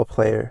basketball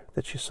player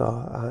that she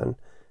saw on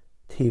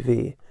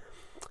TV,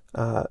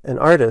 an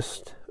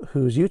artist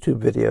whose YouTube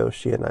videos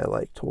she and I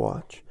like to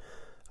watch.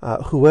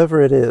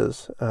 Whoever it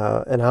is,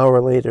 an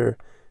hour later,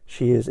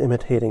 she is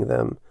imitating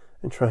them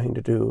and trying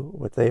to do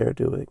what they are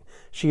doing.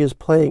 She is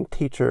playing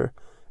teacher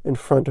in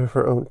front of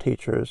her own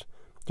teachers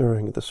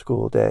during the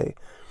school day.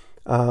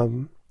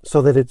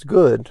 So that it's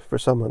good for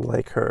someone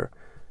like her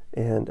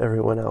and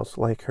everyone else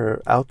like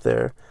her out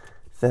there,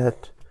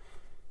 that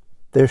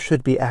there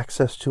should be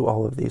access to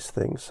all of these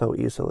things so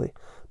easily.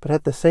 But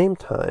at the same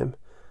time,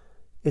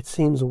 it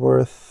seems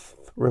worth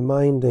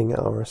reminding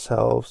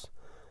ourselves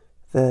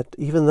that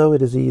even though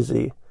it is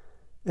easy,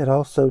 it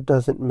also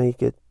doesn't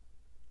make it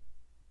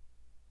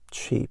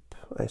cheap,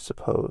 I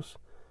suppose.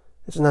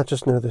 It's not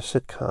just another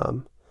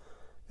sitcom.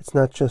 It's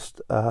not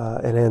just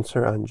an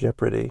answer on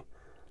Jeopardy.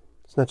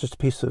 It's not just a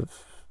piece of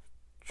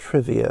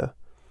trivia.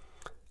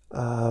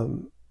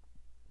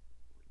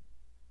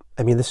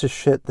 This is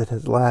shit that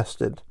has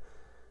lasted.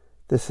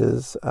 This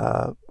is,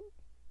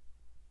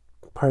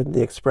 pardon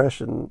the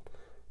expression,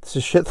 this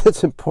is shit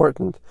that's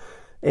important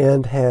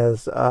and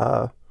has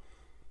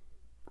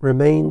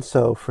remained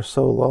so for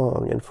so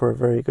long and for a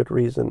very good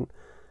reason,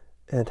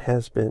 and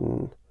has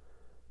been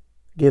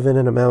given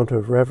an amount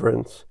of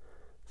reverence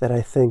that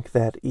I think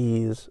that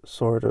ease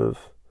sort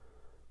of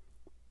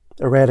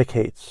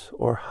eradicates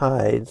or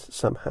hides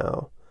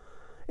somehow.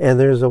 And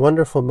there's a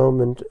wonderful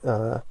moment,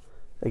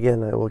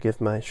 again, I will give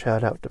my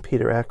shout out to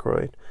Peter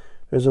Ackroyd.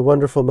 There's a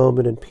wonderful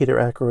moment in Peter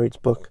Ackroyd's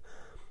book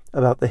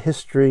about the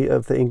history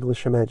of the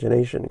English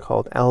imagination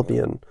called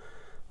Albion,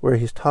 where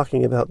he's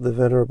talking about the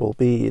Venerable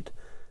Bede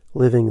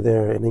living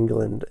there in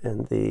England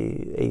in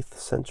the 8th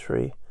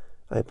century,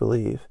 I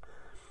believe,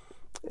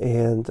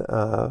 and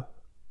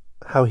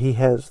how he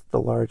has the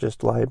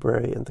largest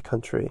library in the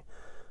country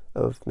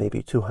of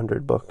maybe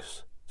 200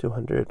 books,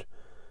 200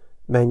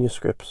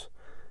 manuscripts,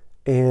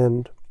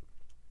 and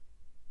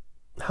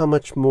how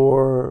much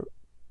more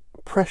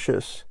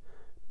precious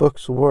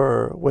books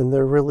were when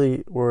there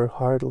really were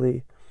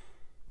hardly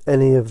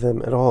any of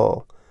them at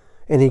all.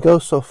 And he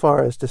goes so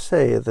far as to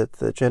say that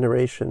the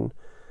generation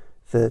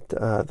that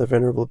the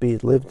Venerable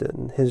Bede lived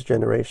in, his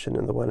generation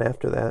and the one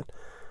after that,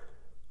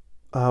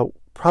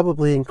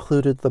 probably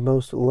included the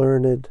most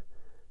learned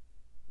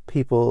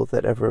people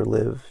that ever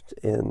lived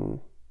in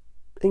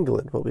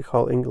England, what we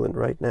call England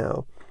right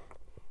now,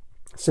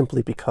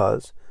 simply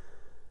because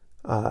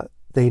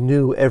they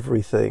knew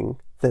everything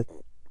that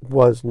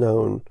was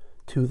known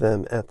to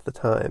them at the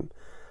time.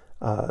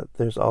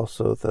 There's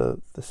also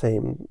the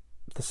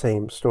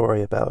same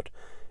story about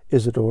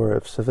Isidore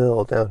of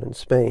Seville down in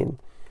Spain,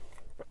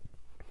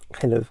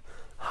 kind of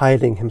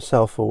hiding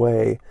himself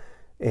away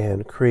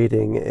and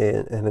creating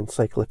an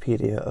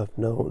encyclopedia of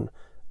known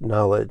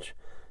knowledge.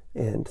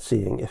 and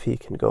seeing if he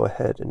can go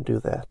ahead and do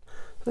that.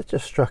 That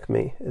just struck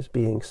me as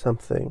being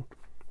something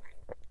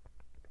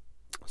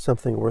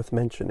worth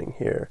mentioning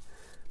here.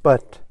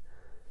 But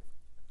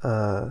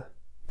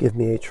give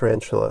me a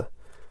tarantula.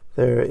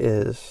 There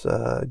is,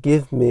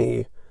 give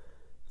me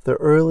the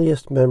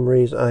earliest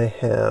memories I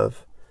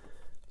have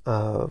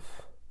of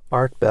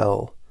Art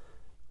Bell,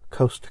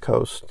 Coast to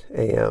Coast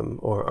AM,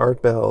 or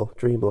Art Bell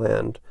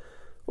Dreamland,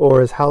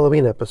 or as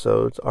Halloween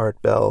episodes,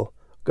 Art Bell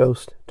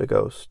Ghost to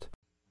Ghost.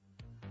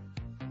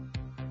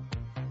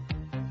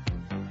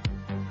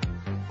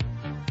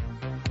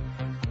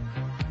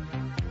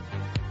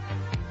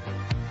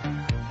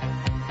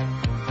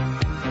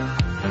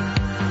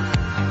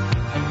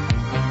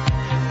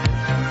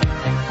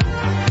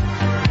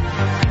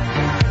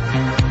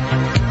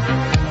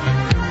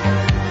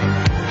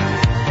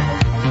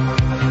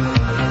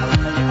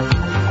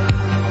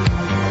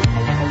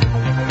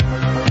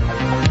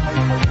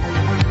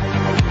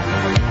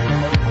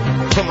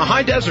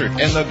 Desert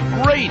and the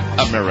great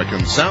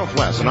American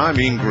Southwest, and I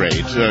mean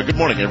great. Good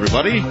morning,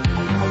 everybody.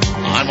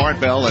 I'm Art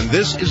Bell, and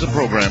this is a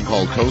program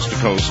called Coast to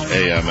Coast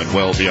AM and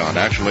well beyond.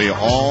 Actually,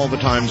 all the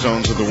time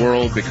zones of the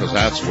world, because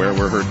that's where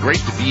we're heard. Great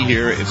to be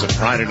here. It's a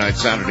Friday night,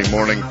 Saturday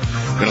morning.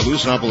 Going to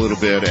loosen up a little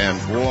bit, and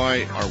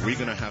boy, are we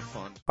going to have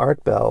fun.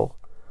 Art Bell,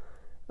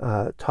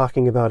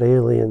 talking about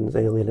aliens,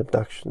 alien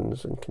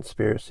abductions, and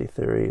conspiracy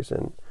theories,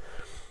 and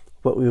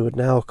what we would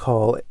now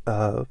call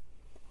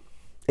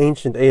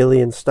ancient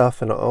alien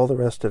stuff and all the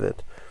rest of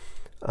it.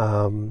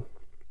 All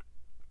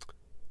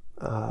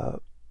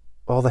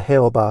the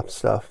Hale-Bopp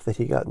stuff that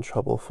he got in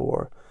trouble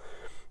for.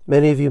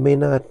 Many of you may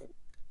not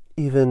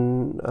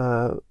even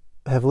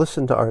have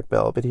listened to Art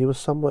Bell, but he was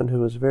someone who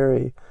was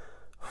very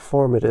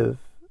formative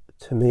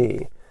to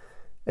me.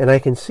 And I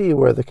can see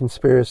where the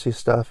conspiracy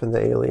stuff and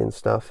the alien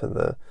stuff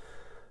and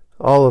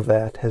all of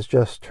that has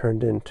just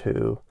turned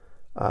into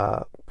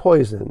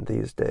poison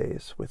these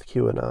days with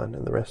QAnon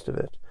and the rest of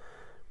it.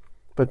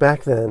 But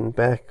back then,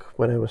 back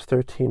when I was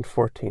 13,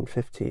 14,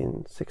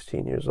 15,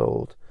 16 years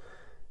old,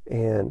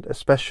 and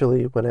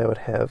especially when I would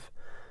have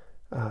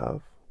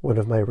one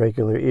of my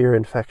regular ear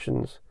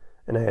infections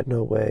and I had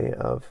no way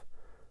of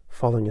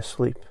falling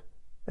asleep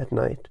at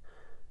night,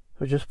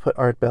 I would just put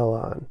Art Bell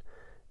on.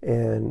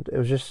 And it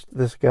was just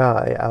this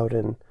guy out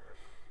in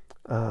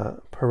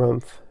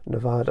Pahrump,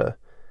 Nevada,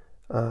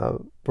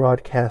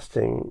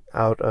 broadcasting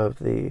out of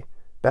the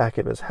back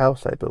of his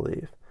house, I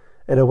believe.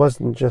 And it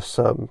wasn't just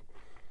some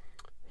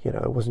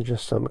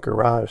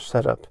garage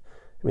setup.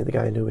 I mean, the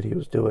guy knew what he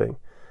was doing.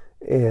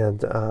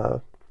 And I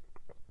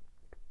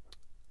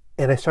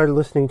started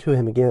listening to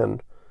him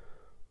again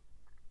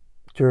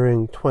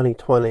during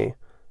 2020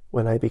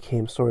 when I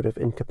became sort of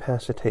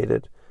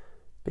incapacitated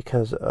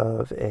because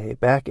of a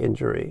back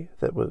injury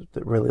that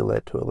really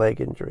led to a leg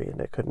injury,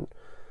 and I couldn't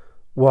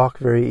walk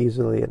very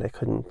easily, and I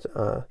couldn't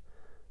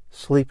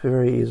sleep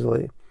very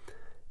easily.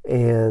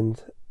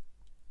 And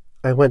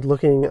I went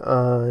looking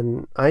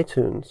on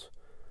iTunes.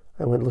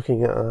 I went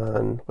looking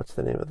on, what's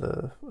the name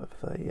of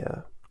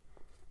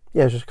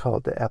it's just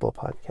called the Apple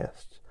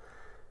Podcasts.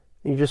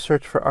 You just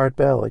search for Art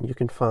Bell and you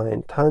can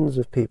find tons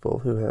of people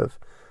who have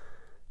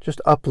just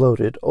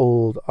uploaded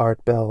old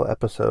Art Bell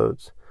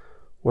episodes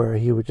where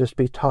he would just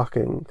be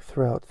talking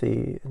throughout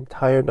the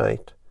entire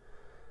night,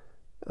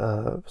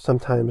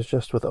 sometimes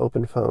just with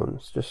open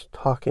phones, just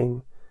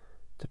talking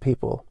to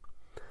people.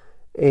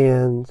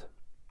 And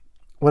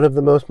one of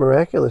the most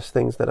miraculous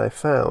things that I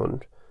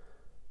found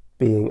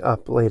being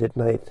up late at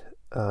night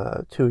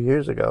 2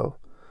 years ago,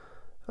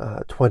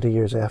 20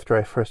 years after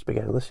I first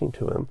began listening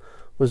to him,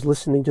 was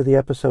listening to the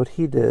episode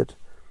he did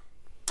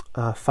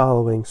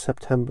following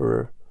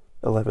September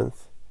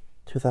 11th,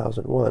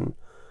 2001,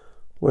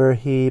 where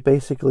he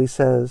basically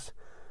says,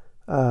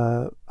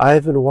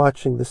 I've been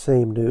watching the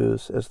same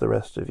news as the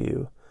rest of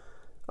you.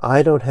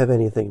 I don't have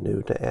anything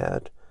new to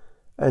add.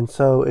 And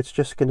so it's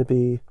just going to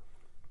be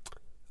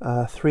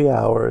 3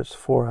 hours,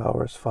 4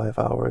 hours, 5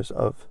 hours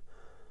of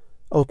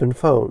open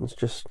phones,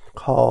 just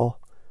call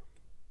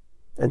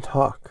and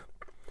talk.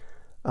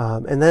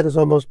 And that is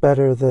almost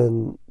better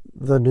than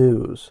the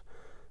news.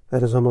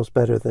 That is almost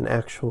better than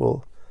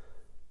actual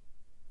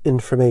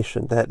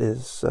information. That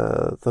is,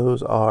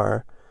 those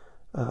are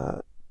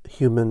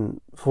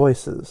human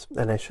voices.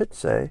 And I should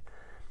say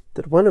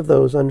that one of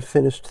those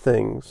unfinished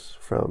things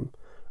from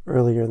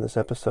earlier in this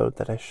episode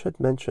that I should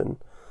mention,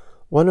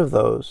 one of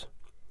those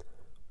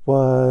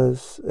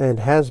was, and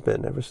has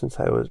been ever since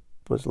I was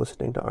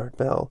listening to Art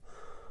Bell,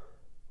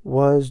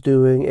 was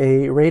doing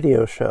a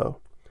radio show.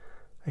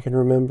 I can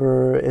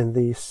remember in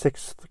the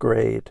 6th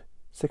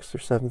or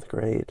 7th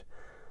grade,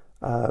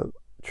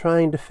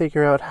 trying to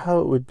figure out how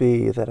it would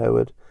be that I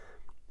would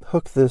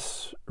hook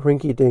this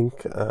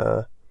rinky-dink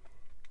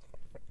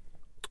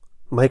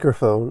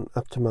microphone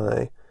up to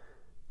my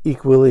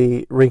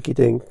equally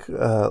rinky-dink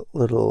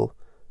little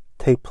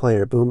tape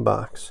player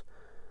boombox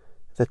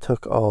that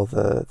took all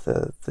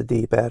the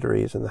D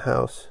batteries in the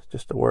house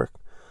just to work.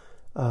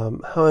 How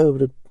I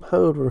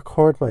would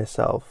record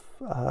myself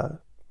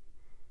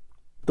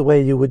the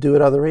way you would do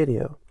it on the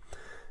radio.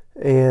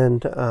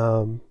 And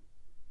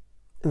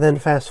then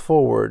fast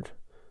forward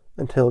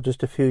until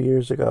just a few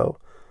years ago,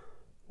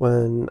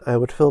 when I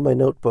would fill my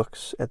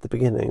notebooks at the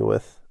beginning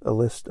with a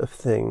list of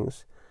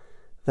things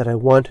that I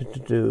wanted to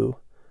do,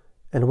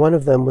 and one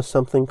of them was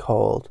something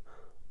called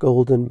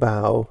Golden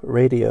Bough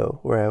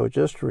Radio, where I would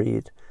just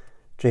read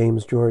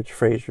James George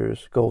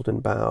Frazer's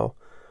Golden Bough,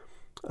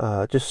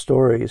 just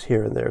stories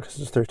here and there, because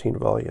it's 13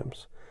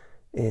 volumes,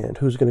 and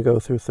who's going to go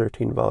through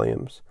 13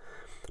 volumes?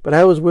 But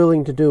I was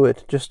willing to do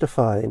it just to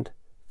find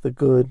the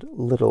good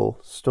little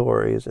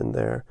stories in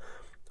there.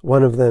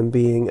 One of them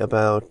being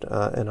about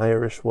an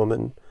Irish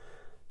woman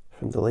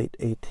from the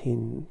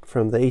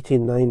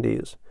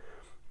 1890s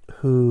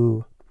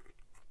who,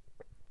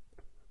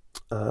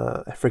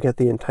 I forget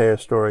the entire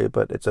story,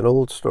 but it's an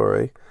old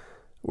story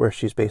where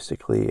she's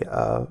basically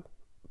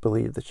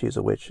believed that she's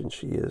a witch, and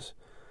she is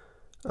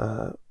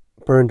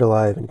burned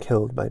alive and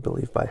killed, I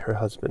believe, by her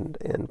husband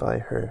and by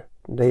her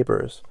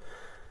neighbors.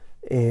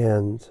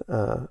 And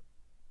but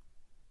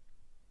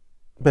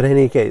in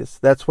any case,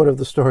 that's one of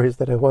the stories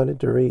that I wanted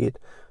to read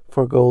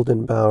for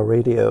Golden Bough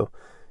Radio.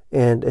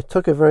 And it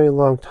took a very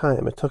long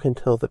time. It took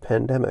until the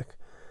pandemic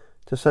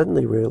to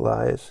suddenly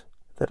realize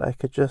that I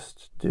could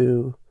just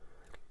do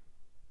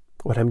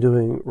what I'm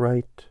doing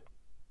right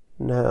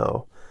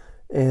now.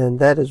 And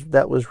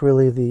that was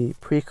really the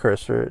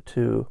precursor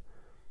to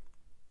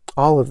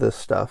all of this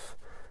stuff.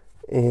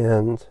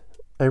 And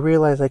I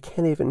realized I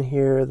can't even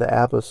hear the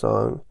ABBA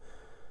song,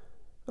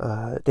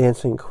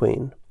 Dancing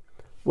Queen,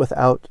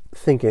 without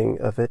thinking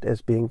of it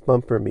as being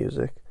bumper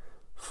music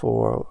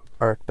for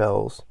Art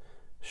Bell's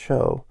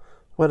show.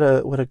 What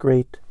a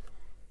great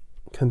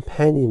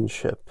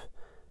companionship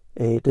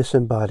a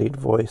disembodied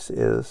voice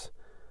is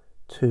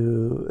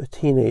to a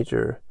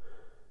teenager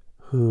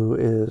who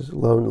is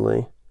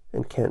lonely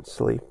and can't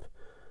sleep,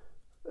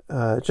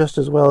 just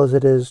as well as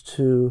it is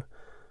to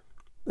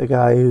a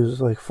guy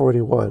who's like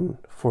 41,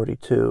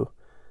 42,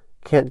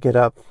 can't get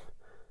up,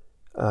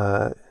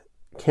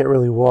 can't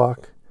really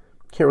walk,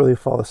 can't really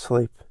fall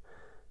asleep,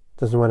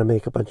 doesn't want to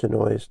make a bunch of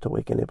noise to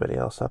wake anybody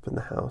else up in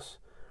the house.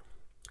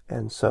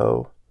 And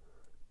so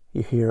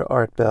you hear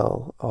Art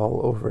Bell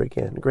all over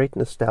again. Great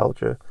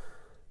nostalgia,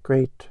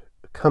 great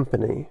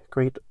company,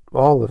 great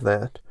all of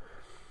that.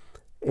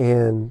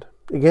 And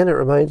again, it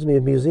reminds me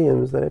of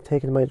museums that I've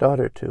taken my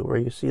daughter to, where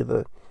you see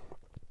the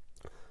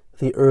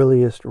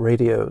earliest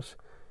radios,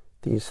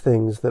 these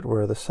things that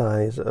were the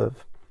size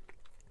of,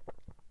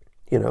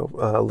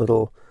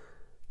 little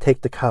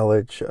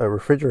take-to-college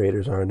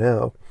refrigerators are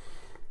now.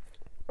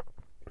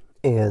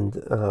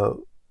 And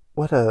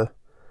what a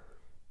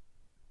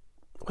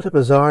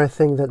bizarre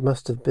thing that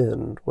must have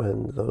been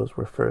when those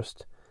were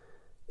first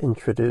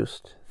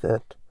introduced,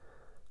 that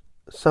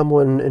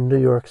someone in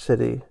New York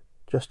City,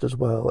 just as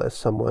well as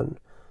someone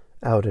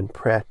out in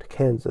Pratt,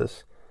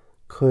 Kansas,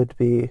 could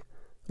be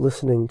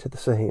listening to the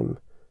same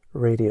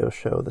radio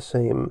show, the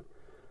same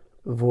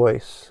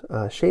voice.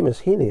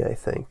 Seamus Heaney, I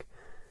think,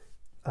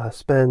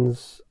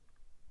 spends,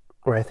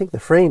 or I think the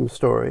frame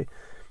story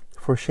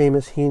for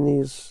Seamus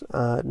Heaney's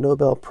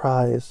Nobel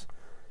Prize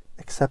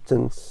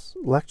acceptance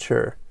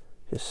lecture,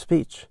 his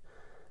speech,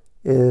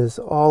 is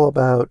all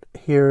about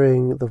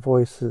hearing the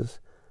voices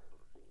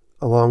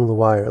along the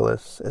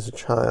wireless as a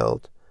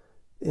child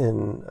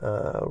in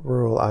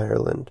rural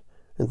Ireland,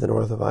 in the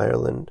north of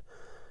Ireland,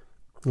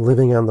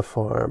 living on the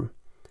farm,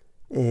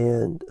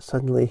 and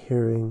suddenly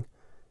hearing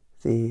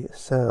the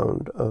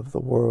sound of the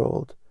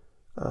world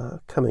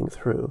coming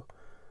through.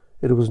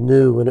 It was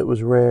new and it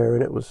was rare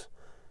and it was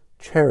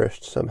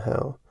cherished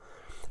somehow.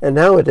 And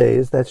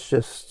nowadays, that's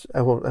just,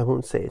 I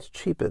won't say it's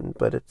cheapened,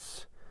 but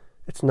it's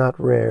not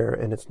rare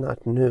and it's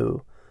not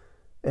new.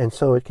 And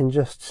so it can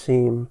just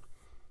seem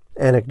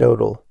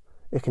anecdotal.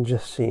 It can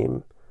just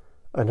seem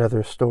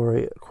another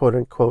story, quote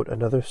unquote,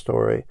 another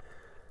story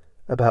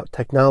about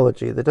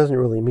technology that doesn't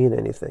really mean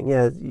anything.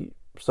 Yeah,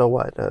 so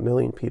what? 1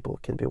 million people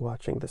can be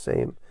watching the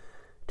same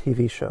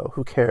TV show.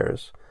 Who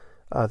cares?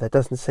 That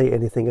doesn't say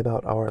anything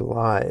about our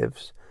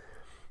lives.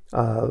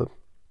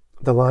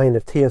 The line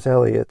of T.S.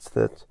 Eliot's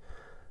that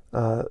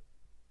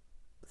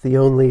the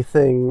only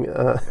thing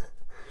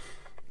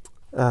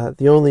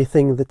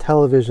the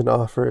television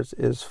offers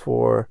is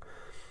for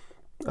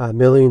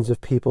millions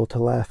of people to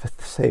laugh at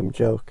the same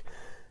joke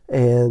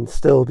and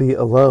still be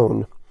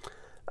alone.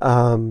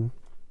 But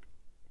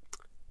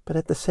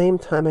at the same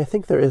time, I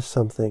think there is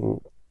something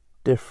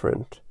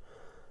different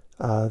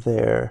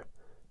there.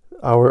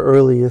 Our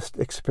earliest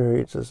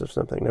experiences of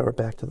something. Now we're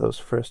back to those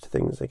first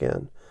things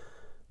again.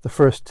 The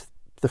first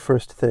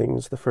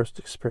things, the first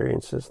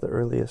experiences, the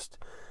earliest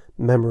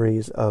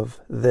memories of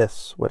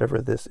this, whatever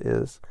this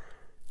is,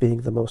 being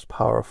the most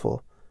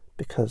powerful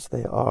because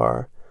they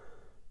are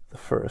the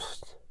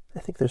first. I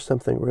think there's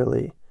something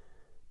really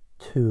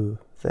to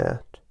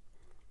that.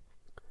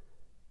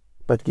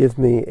 But give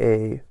me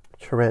a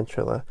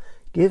tarantula.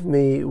 Give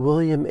me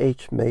William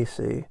H.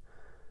 Macy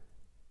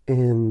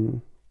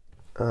in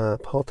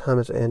Paul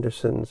Thomas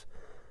Anderson's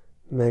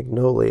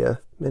Magnolia.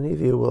 Many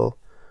of you will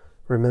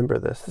remember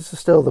this. This is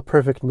still the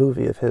perfect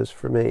movie of his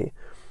for me.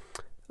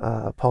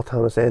 Paul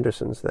Thomas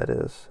Anderson's, that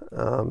is.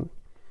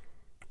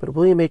 But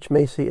William H.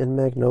 Macy in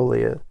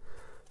Magnolia,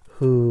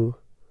 who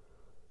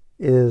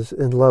is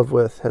in love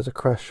with, has a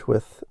crush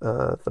with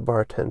the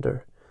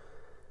bartender.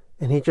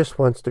 And he just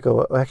wants to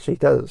go, actually he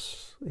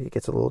does. He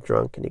gets a little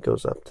drunk and he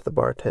goes up to the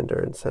bartender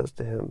and says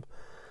to him,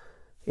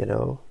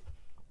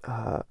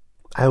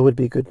 I would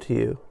be good to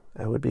you.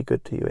 I would be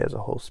good to you, as a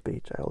whole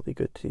speech. I will be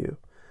good to you.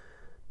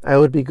 I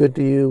would be good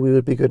to you. We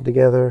would be good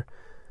together.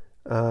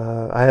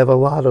 I have a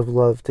lot of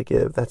love to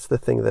give. That's the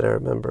thing that I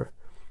remember.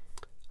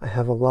 I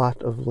have a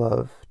lot of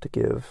love to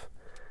give.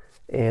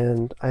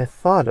 And I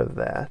thought of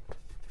that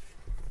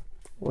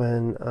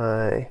when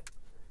I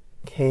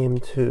came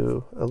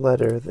to a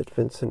letter that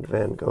Vincent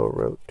van Gogh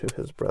wrote to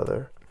his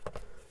brother.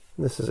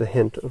 And this is a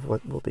hint of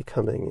what will be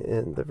coming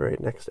in the very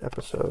next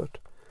episode.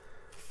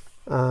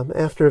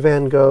 After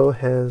Van Gogh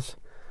has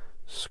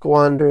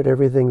squandered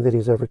everything that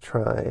he's ever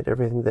tried,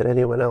 everything that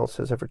anyone else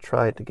has ever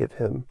tried to give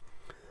him,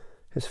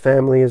 his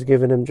family has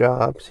given him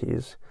jobs.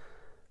 He's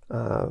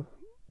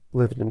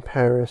lived in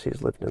Paris.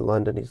 He's lived in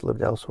London. He's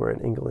lived elsewhere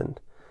in England.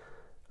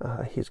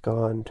 He's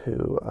gone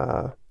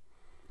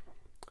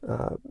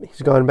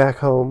back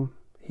home.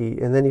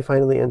 And then he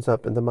finally ends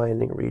up in the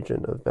mining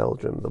region of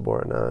Belgium, the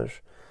Borinage.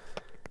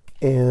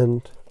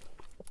 And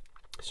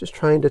he's just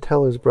trying to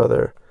tell his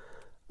brother,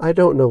 I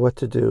don't know what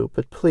to do,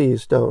 but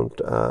please don't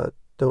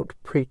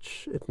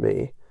preach at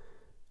me.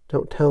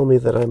 Don't tell me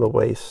that I'm a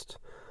waste.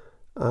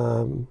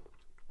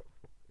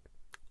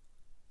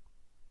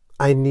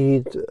 I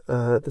need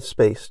the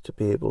space to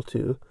be able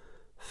to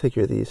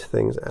figure these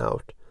things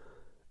out.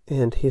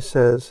 And he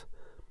says,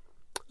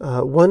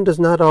 one does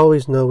not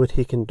always know what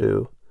he can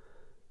do,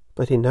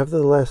 but he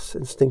nevertheless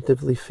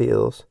instinctively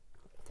feels,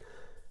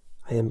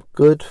 I am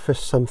good for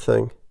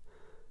something.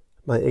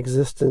 My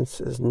existence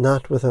is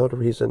not without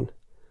reason.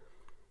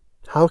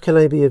 How can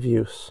I be of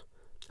use?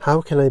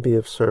 How can I be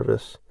of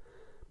service?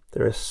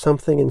 There is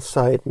something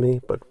inside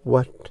me, but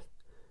what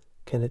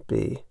can it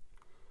be?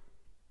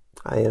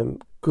 I am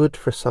good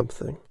for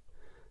something.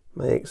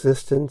 My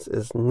existence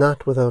is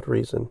not without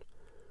reason.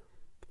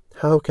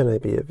 How can I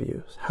be of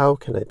use? How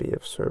can I be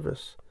of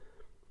service?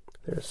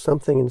 There is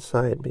something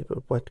inside me,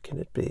 but what can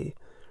it be?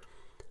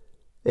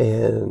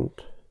 And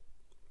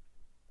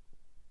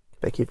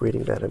if I keep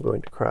reading that, I'm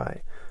going to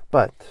cry.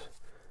 But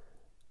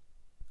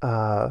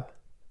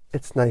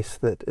it's nice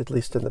that, at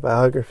least in the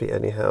biography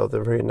anyhow,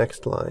 the very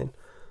next line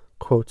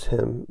quotes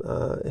him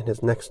in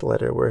his next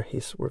letter where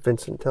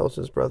Vincent tells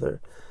his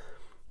brother,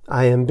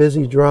 I am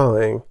busy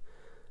drawing,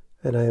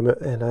 and I am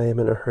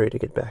in a hurry to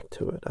get back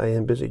to it. I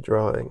am busy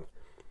drawing,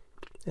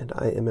 and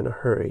I am in a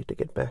hurry to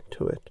get back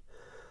to it.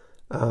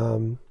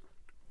 I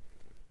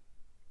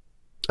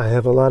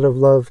have a lot of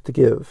love to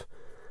give.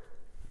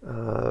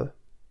 I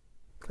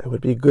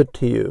would be good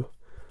to you.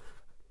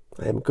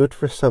 I am good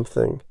for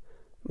something.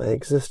 My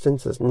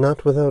existence is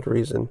not without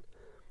reason.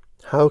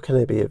 How can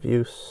I be of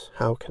use?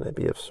 How can I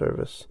be of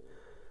service?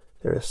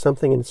 There is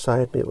something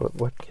inside me, but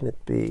what can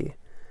it be?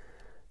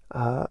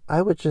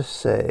 I would just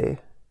say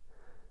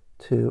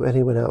to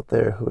anyone out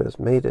there who has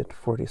made it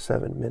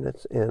 47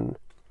 minutes in,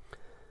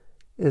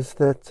 is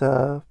that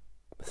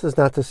this is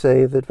not to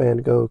say that Van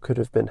Gogh could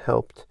have been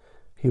helped.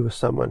 He was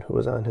someone who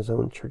was on his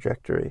own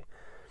trajectory.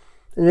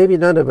 And maybe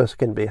none of us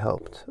can be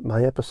helped.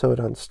 My episode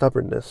on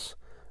stubbornness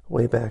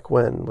way back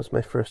when was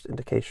my first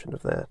indication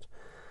of that.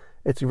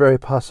 It's very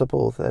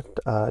possible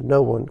that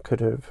no one could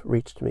have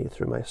reached me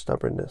through my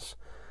stubbornness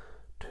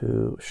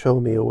to show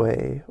me a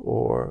way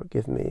or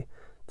give me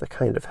the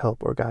kind of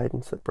help or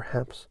guidance that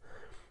perhaps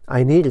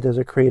I needed as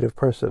a creative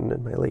person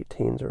in my late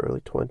teens or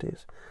early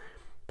 20s.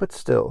 But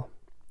still,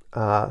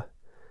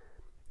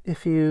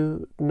 if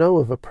you know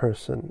of a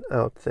person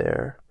out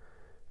there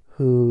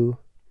who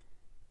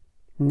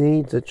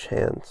needs a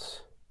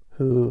chance,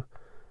 who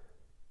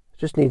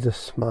just needs a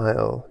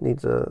smile,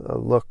 needs a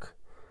look,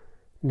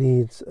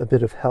 needs a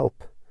bit of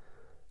help,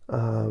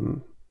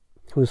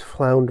 who's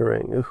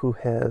floundering, who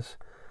has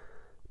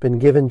been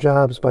given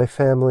jobs by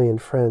family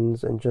and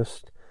friends and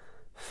just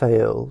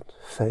failed.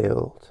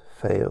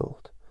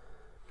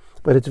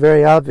 But it's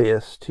very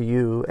obvious to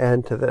you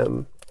and to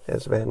them,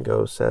 as Van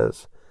Gogh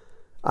says,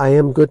 I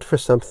am good for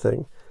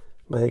something.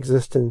 My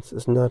existence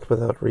is not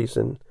without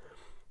reason.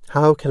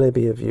 How can I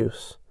be of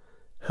use?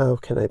 How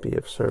can I be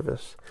of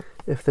service?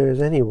 If there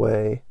is any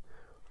way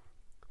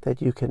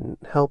that you can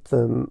help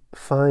them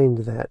find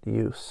that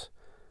use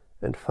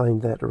and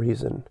find that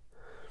reason,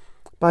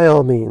 by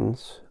all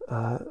means,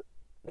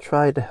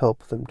 try to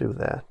help them do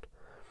that.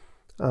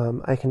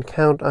 I can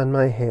count on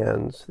my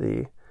hands,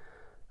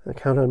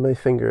 count on my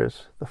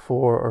fingers, the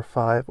 4 or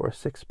 5 or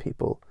 6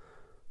 people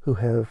who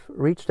have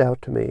reached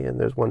out to me, and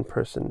there's one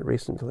person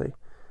recently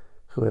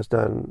who has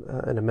done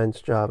an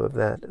immense job of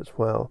that as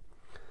well,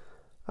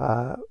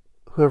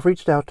 who have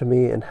reached out to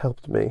me and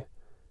helped me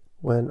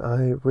when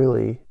I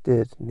really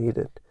did need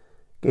it,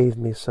 gave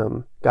me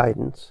some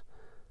guidance,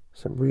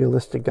 some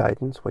realistic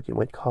guidance, what you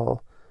might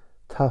call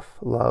tough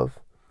love,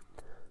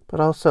 but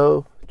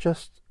also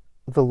just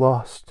the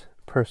lost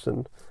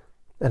person,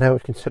 and I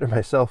would consider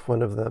myself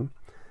one of them,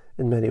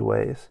 in many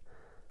ways.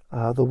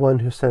 The one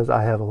who says,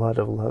 I have a lot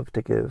of love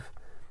to give.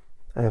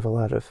 I have a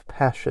lot of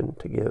passion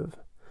to give.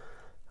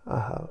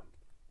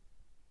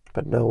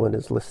 But no one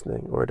is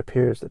listening, or it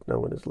appears that no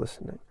one is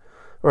listening.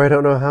 Or I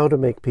don't know how to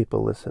make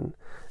people listen.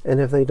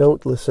 And if they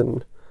don't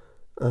listen,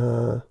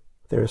 there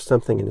is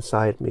something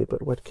inside me,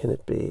 but what can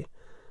it be?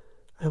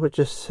 I would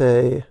just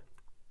say,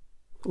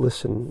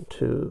 listen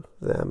to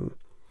them.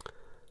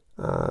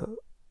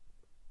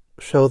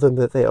 Show them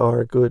that they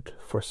are good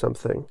for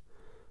something.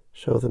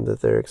 Show them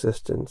that their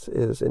existence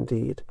is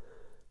indeed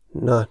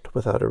not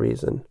without a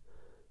reason.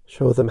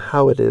 Show them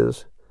how it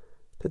is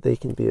that they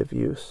can be of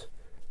use.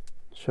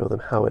 Show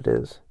them how it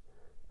is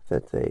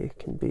that they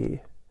can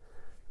be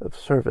of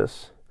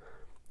service.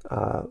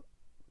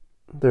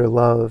 Their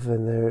love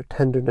and their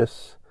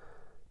tenderness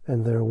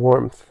and their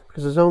warmth.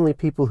 Because there's only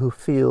people who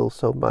feel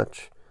so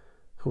much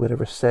who would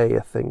ever say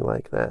a thing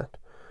like that.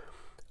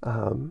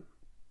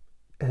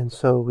 And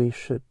so we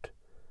should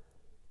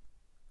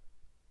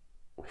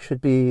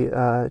be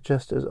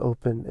just as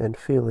open and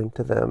feeling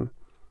to them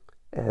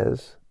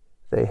as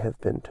they have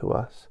been to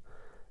us.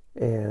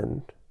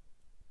 And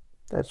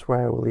that's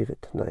where I will leave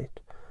it tonight.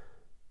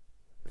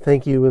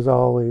 Thank you, as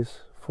always,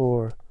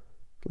 for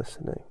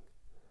listening.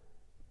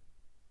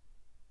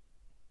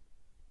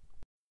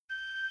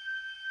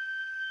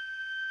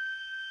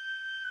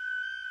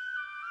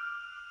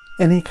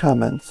 Any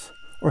comments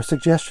or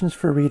suggestions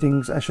for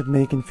readings I should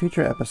make in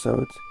future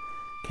episodes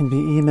can be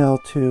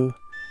emailed to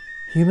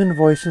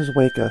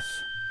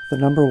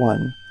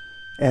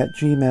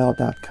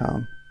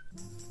humanvoiceswakeuss1@gmail.com.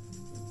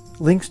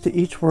 Links to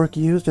each work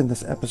used in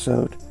this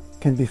episode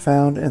can be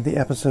found in the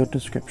episode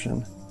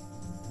description.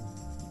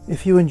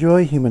 If you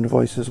enjoy Human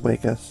Voices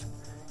Wake Us,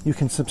 you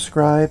can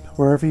subscribe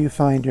wherever you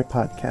find your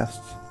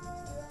podcasts.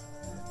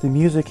 The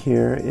music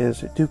here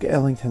is Duke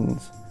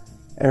Ellington's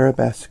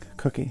Arabesque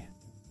Cookie.